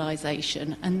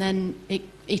legalisation and then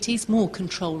it is more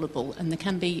controllable and there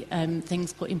can be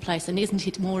things put in place? And isn't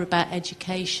it more about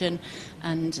education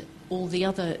and all the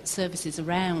other services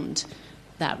around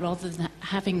that, rather than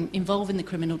involving the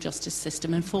criminal justice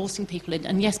system and forcing people in?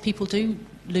 And yes, people do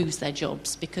lose their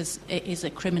jobs because it is a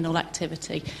criminal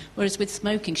activity. Whereas with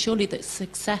smoking, surely the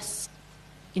success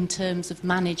in terms of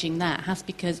managing that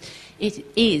because it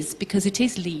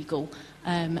is legal,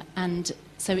 and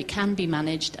so it can be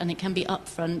managed and it can be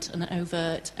upfront and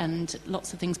overt and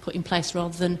lots of things put in place,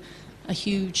 rather than a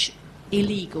huge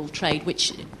illegal trade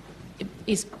which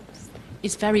is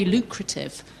very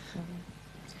lucrative.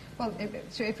 Well,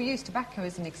 if we use tobacco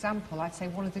as an example, I'd say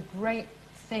one of the great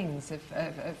things of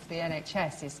the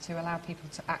NHS is to allow people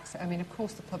to access. I mean, of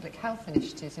course, the public health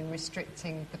initiatives in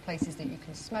restricting the places that you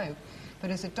can smoke.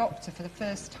 But as a doctor, for the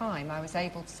first time, I was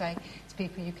able to say to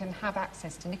people, you can have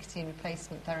access to nicotine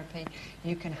replacement therapy,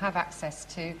 you can have access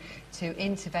to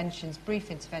interventions,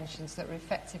 brief interventions that are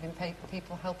effective in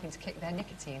people helping to kick their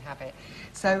nicotine habit.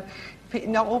 So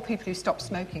not all people who stop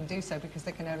smoking do so because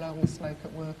they can no longer smoke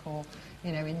at work or,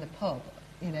 in the pub.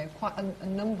 Quite a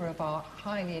number of our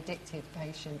highly addicted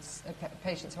patients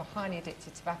who are highly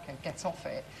addicted to tobacco get off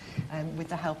it with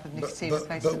the help of nicotine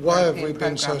replacement therapy. But why have we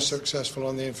been programs. so successful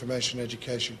on the information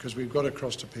education? Because we've got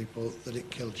across to people that it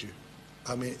killed you.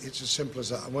 I mean, it's as simple as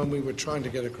that. And when we were trying to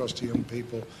get across to young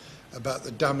people about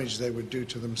the damage they would do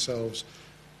to themselves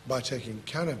by taking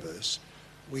cannabis,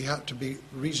 we had to be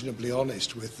reasonably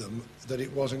honest with them that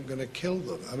it wasn't going to kill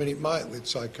them. I mean, it might with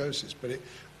psychosis, but it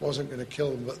wasn't going to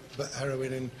kill them, but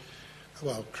heroin and,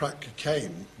 crack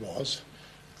cocaine was,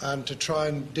 and to try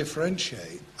and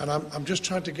differentiate. And I'm just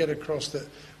trying to get across that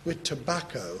with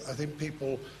tobacco, I think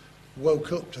people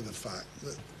woke up to the fact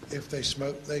that if they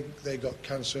smoked, they got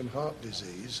cancer and heart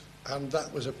disease, and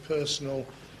that was a personal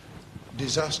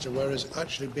disaster, whereas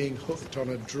actually being hooked on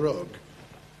a drug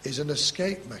is an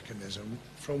escape mechanism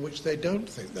from which they don't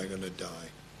think they're going to die.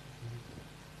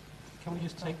 Can we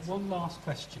just take one last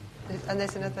question? And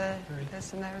there's another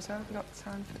person there as well. We've got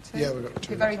time for two. Yeah, we've got two.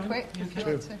 Be very quick. Yeah, If you two.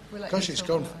 want to, we'll let Gosh, you it's talk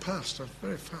gone about it. past,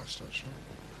 very fast actually.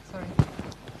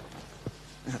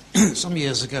 Sorry. Some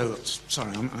years ago,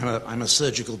 I'm a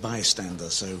surgical bystander,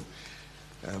 so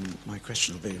my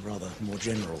question will be rather more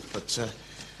general. But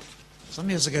some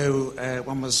years ago,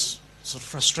 one was sort of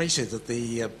frustrated at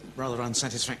the rather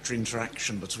unsatisfactory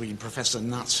interaction between Professor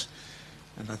Nutt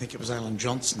and I think it was Alan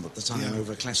Johnson at the time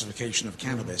over classification of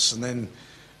cannabis, and then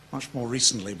much more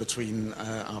recently between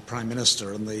our Prime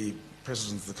Minister and the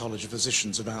President of the College of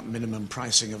Physicians about minimum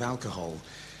pricing of alcohol.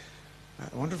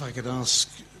 I wonder if I could ask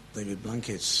David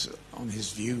Blunkett on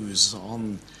his views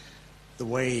on the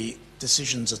way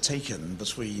decisions are taken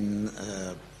between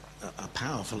a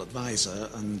powerful advisor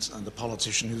and a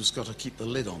politician who's got to keep the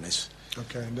lid on it.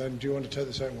 Okay, and then do you want to take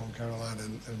the second one, Caroline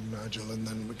and Nigel, and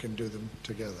then we can do them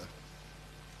together?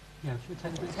 Yeah, should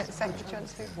we take The second, do you want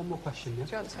to? one more question? Yeah?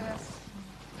 Do you want to? Yes.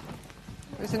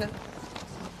 Isn't it?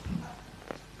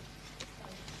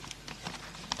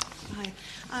 Hi.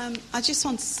 I just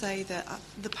want to say that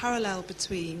the parallel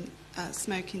between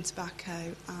smoking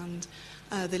tobacco and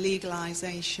the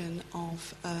legalisation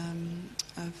of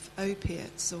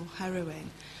opiates or heroin,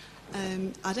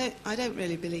 I don't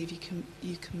really believe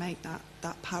you can make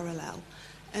that parallel.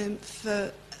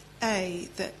 For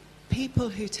that people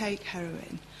who take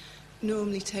heroin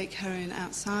normally take heroin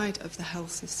outside of the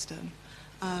health system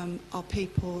are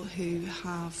people who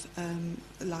have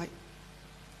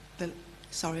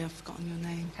sorry, I've forgotten your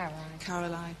name.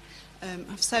 Caroline.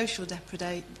 Have social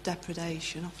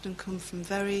depredation, often come from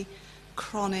very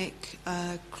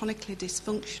chronically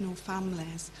dysfunctional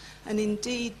families, and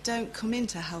indeed don't come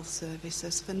into health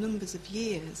services for numbers of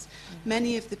years.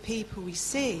 Many of the people we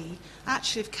see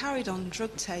actually have carried on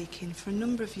drug taking for a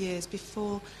number of years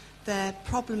before their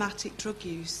problematic drug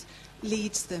use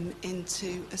leads them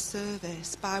into a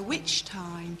service, by which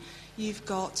time you've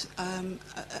got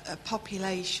a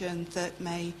population that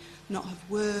may not have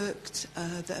worked,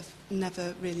 that have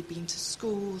never really been to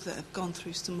school, that have gone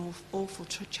through some awful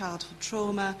childhood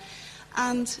trauma.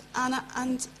 And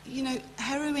you know,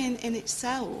 heroin in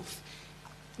itself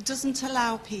doesn't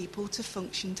allow people to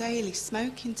function daily.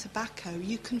 Smoking tobacco,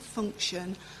 you can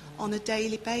function on a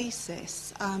daily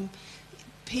basis.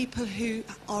 People who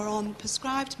are on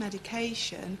prescribed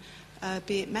medication,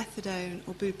 be it methadone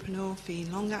or buprenorphine,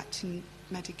 long-acting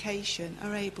medication,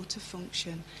 are able to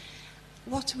function.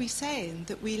 What are we saying?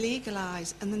 That we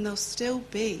legalise and then there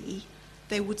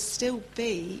would still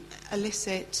be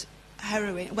illicit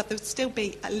heroin, well, there would still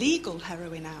be illegal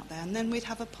heroin out there, and then we'd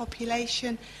have a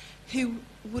population who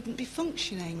wouldn't be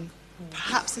functioning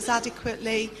perhaps as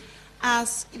adequately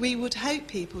as we would hope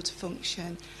people to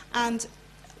function. And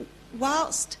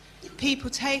whilst people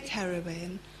take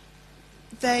heroin,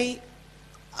 they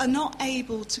are not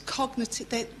able to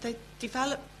they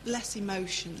develop less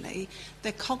emotionally,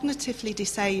 they're cognitively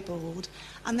disabled,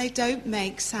 and they don't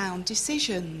make sound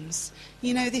decisions.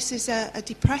 You know, this is a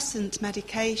depressant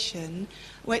medication,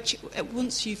 which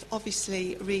once you've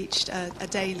obviously reached a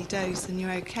daily dose and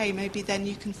you're okay, maybe then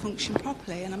you can function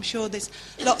properly, and I'm sure there's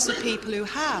lots of people who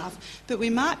have, but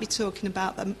we might be talking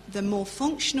about the more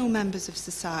functional members of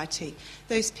society,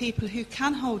 those people who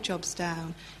can hold jobs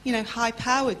down, you know,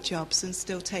 high-powered jobs, and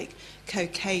still take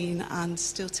cocaine and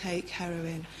still take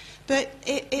heroin. But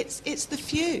it's the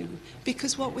few,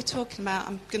 because what we're talking about,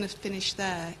 I'm going to finish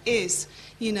there, is,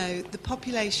 you know, the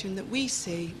population that we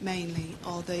see mainly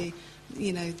are the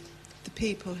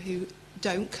people who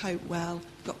don't cope well,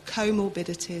 got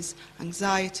comorbidities,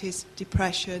 anxieties,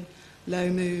 depression, low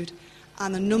mood,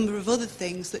 and a number of other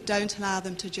things that don't allow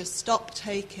them to just stop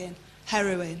taking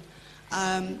heroin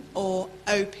or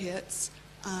opiates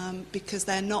because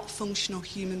they're not functional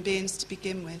human beings to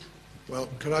begin with. Well,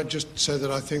 can I just say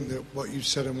that I think that what you've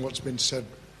said and what's been said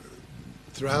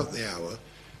throughout the hour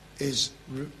is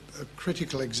a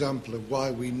critical example of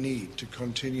why we need to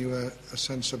continue a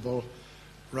sensible,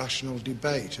 rational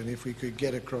debate. And if we could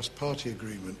get across party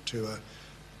agreement to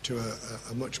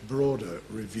a much broader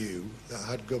review that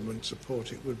had government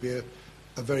support, it would be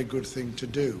a very good thing to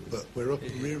do. But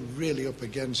we're really up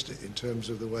against it in terms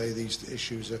of the way these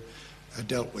issues are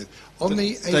dealt with.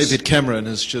 David Cameron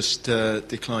has just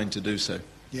declined to do so.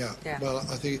 Yeah, well,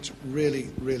 I think it's really,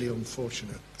 really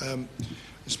unfortunate,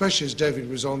 especially as David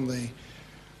was on the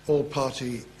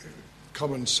all-party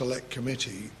Common Select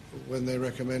Committee when they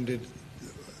recommended,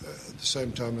 at the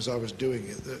same time as I was doing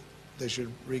it, that they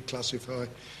should reclassify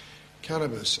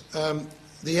cannabis.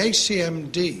 The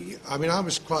ACMD, I mean, I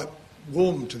was quite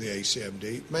warm to the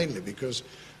ACMD, mainly because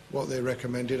what they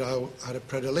recommended I had a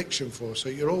predilection for. So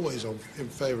you're always in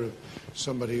favour of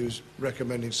somebody who's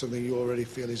recommending something you already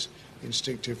feel is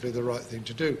instinctively the right thing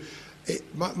to do.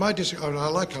 I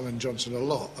like Alan Johnson a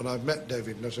lot, and I've met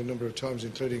David Nutt a number of times,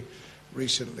 including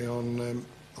recently on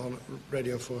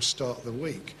Radio 4 Start of the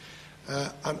Week.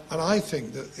 And I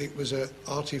think that it was an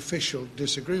artificial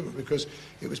disagreement, because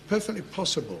it was perfectly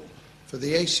possible for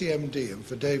the ACMD and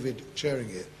for David chairing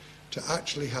it to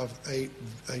actually have a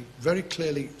very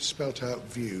clearly spelt out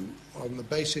view on the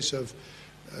basis of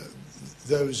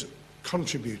those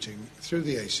contributing through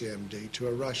the ACMD to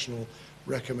a rational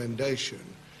recommendation,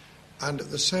 and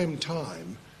at the same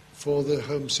time for the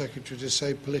Home Secretary to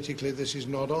say politically this is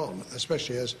not on,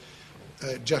 especially as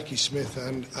Jackie Smith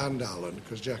and Alan,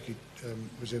 because Jackie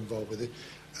was involved with it,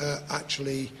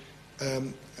 actually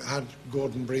had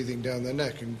Gordon breathing down their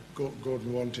neck, and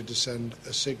Gordon wanted to send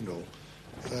a signal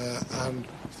and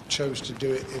chose to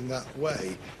do it in that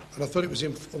way. And I thought it was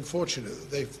unfortunate that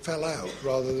they fell out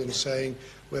rather than saying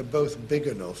we're both big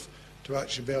enough to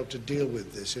actually be able to deal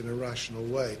with this in a rational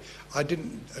way. I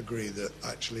didn't agree that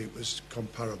actually it was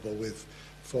comparable with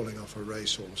falling off a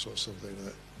racehorse or something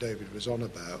that David was on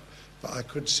about, but I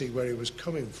could see where he was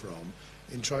coming from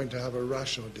in trying to have a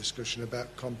rational discussion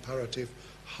about comparative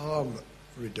harm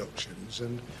reductions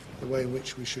and the way in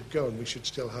which we should go, and we should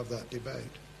still have that debate.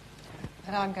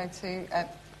 And I'm going to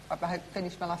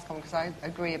finish my last comment, because I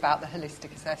agree about the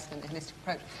holistic assessment, the holistic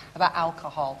approach, about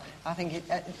alcohol. I think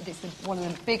it's one of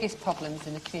the biggest problems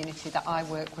in the community that I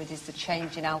work with is the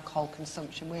change in alcohol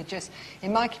consumption.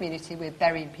 In my community, we're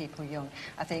burying people young.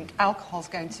 I think alcohol's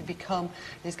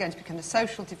there's going to become the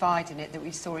social divide in it that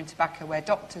we saw in tobacco, where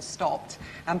doctors stopped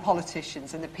and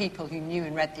politicians and the people who knew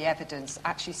and read the evidence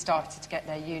actually started to get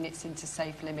their units into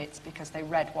safe limits because they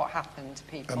read what happened to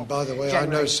people. And by the way, I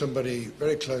know somebody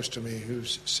very close to me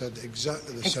who's said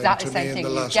exactly the same to me in the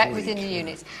last week. You get within the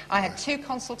units. I had 2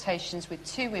 consultations with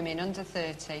 2 women under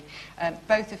 30,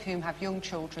 both of whom have young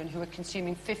children who are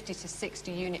consuming 50 to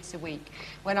 60 units a week.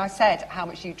 When I said, how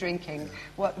much are you drinking,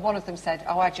 one of them said,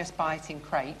 I just buy it in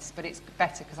crates, but it's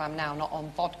better because I'm now not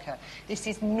on vodka. This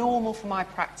is normal for my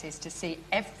practice to see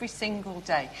every single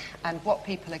day. And what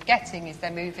people are getting is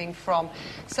they're moving from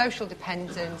social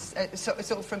dependence, sort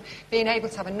of from being able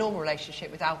to have a normal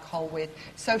relationship with alcohol, with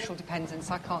social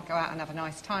dependence, I can't go out and have a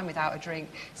nice time without a drink,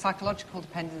 psychological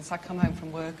dependence, I come home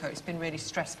from work, it's been really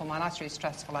stressful, my life's really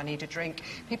stressful, I need a drink.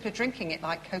 People are drinking it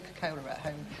like Coca-Cola at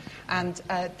home. And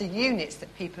the units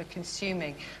that people are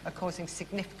consuming are causing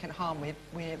significant harm.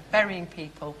 We're burying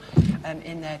people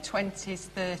in their 20s,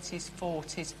 30s,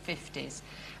 40s, 50s.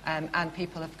 And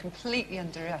people have completely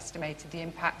underestimated the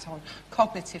impact on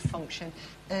cognitive function,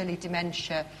 early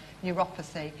dementia,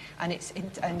 neuropathy, and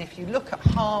if you look at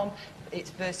harm,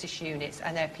 it's versus units,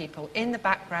 and they're people in the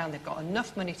background, they've got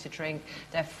enough money to drink,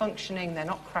 they're functioning, they're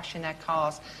not crashing their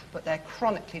cars, but they're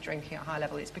chronically drinking at high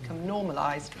level. It's become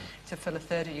normalised to fill a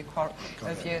third of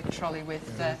your trolley with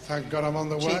thank God I'm on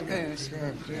the cheap wagon. booze.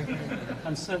 Yeah.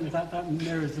 And certainly that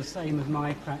mirrors the same as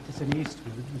my practice in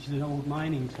Eastwood, which is an old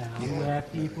mining town, where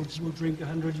people will drink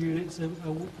 100 units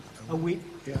a week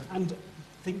and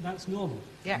think that's normal.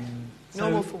 Yeah,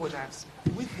 normal for Woodhouse.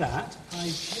 With that, I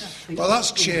just think... Well,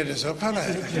 that's cheered us up,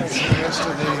 hasn't it? The rest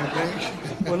of the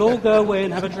evening. We'll all go away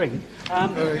and have a drink.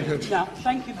 Very good. Now,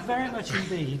 thank you very much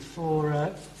indeed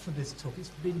for this talk. It's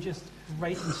been just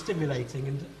great and stimulating,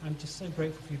 and I'm just so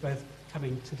grateful for you both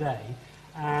coming today.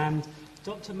 And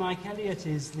Dr. Mike Elliott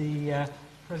is the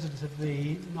president of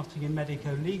the Nottingham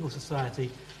Medico-Legal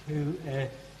Society, who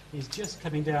is just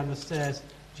coming down the stairs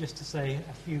just to say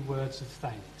a few words of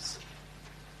thanks.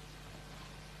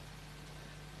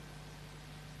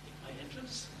 My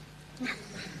entrance.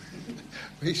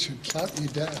 We should clap you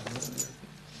down.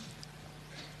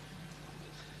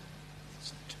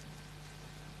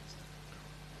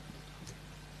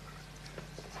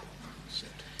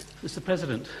 Mr.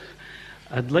 President,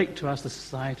 I'd like to ask the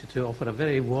Society to offer a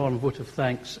very warm vote of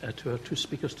thanks to our 2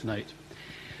 speakers tonight.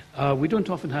 We don't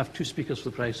often have 2 speakers for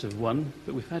the price of 1,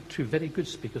 but we've had 2 very good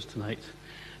speakers tonight.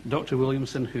 Dr.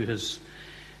 Williamson, who has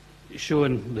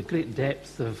shown the great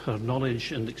depth of her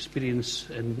knowledge and experience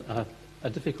in a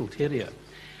difficult area,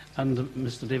 and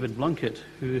Mr. David Blunkett,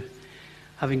 who,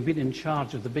 having been in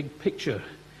charge of the big picture,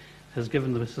 has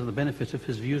given us the benefit of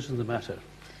his views on the matter.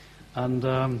 And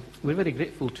we're very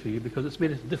grateful to you because it's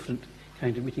made it a different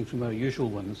kind of meeting from our usual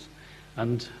ones.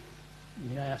 And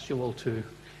may I ask you all to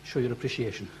show your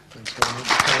appreciation. Thanks very much.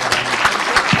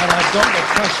 And I've got the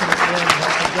question at the end.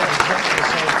 I've got exactly the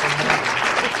same thing.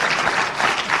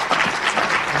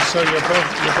 And so you're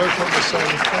both on the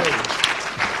same page.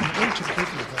 I'm going to give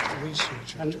you that research.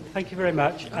 And thank you very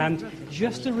much. And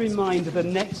just a reminder, the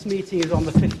next meeting is on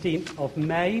the 15th of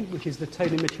May, which is the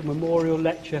Tony Mitchell Memorial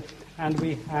Lecture, and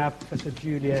we have Professor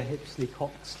Julia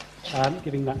Hipsley-Cox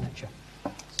giving that lecture.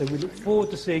 So we look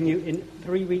forward to seeing you in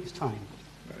 3 weeks' time.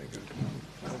 Very good.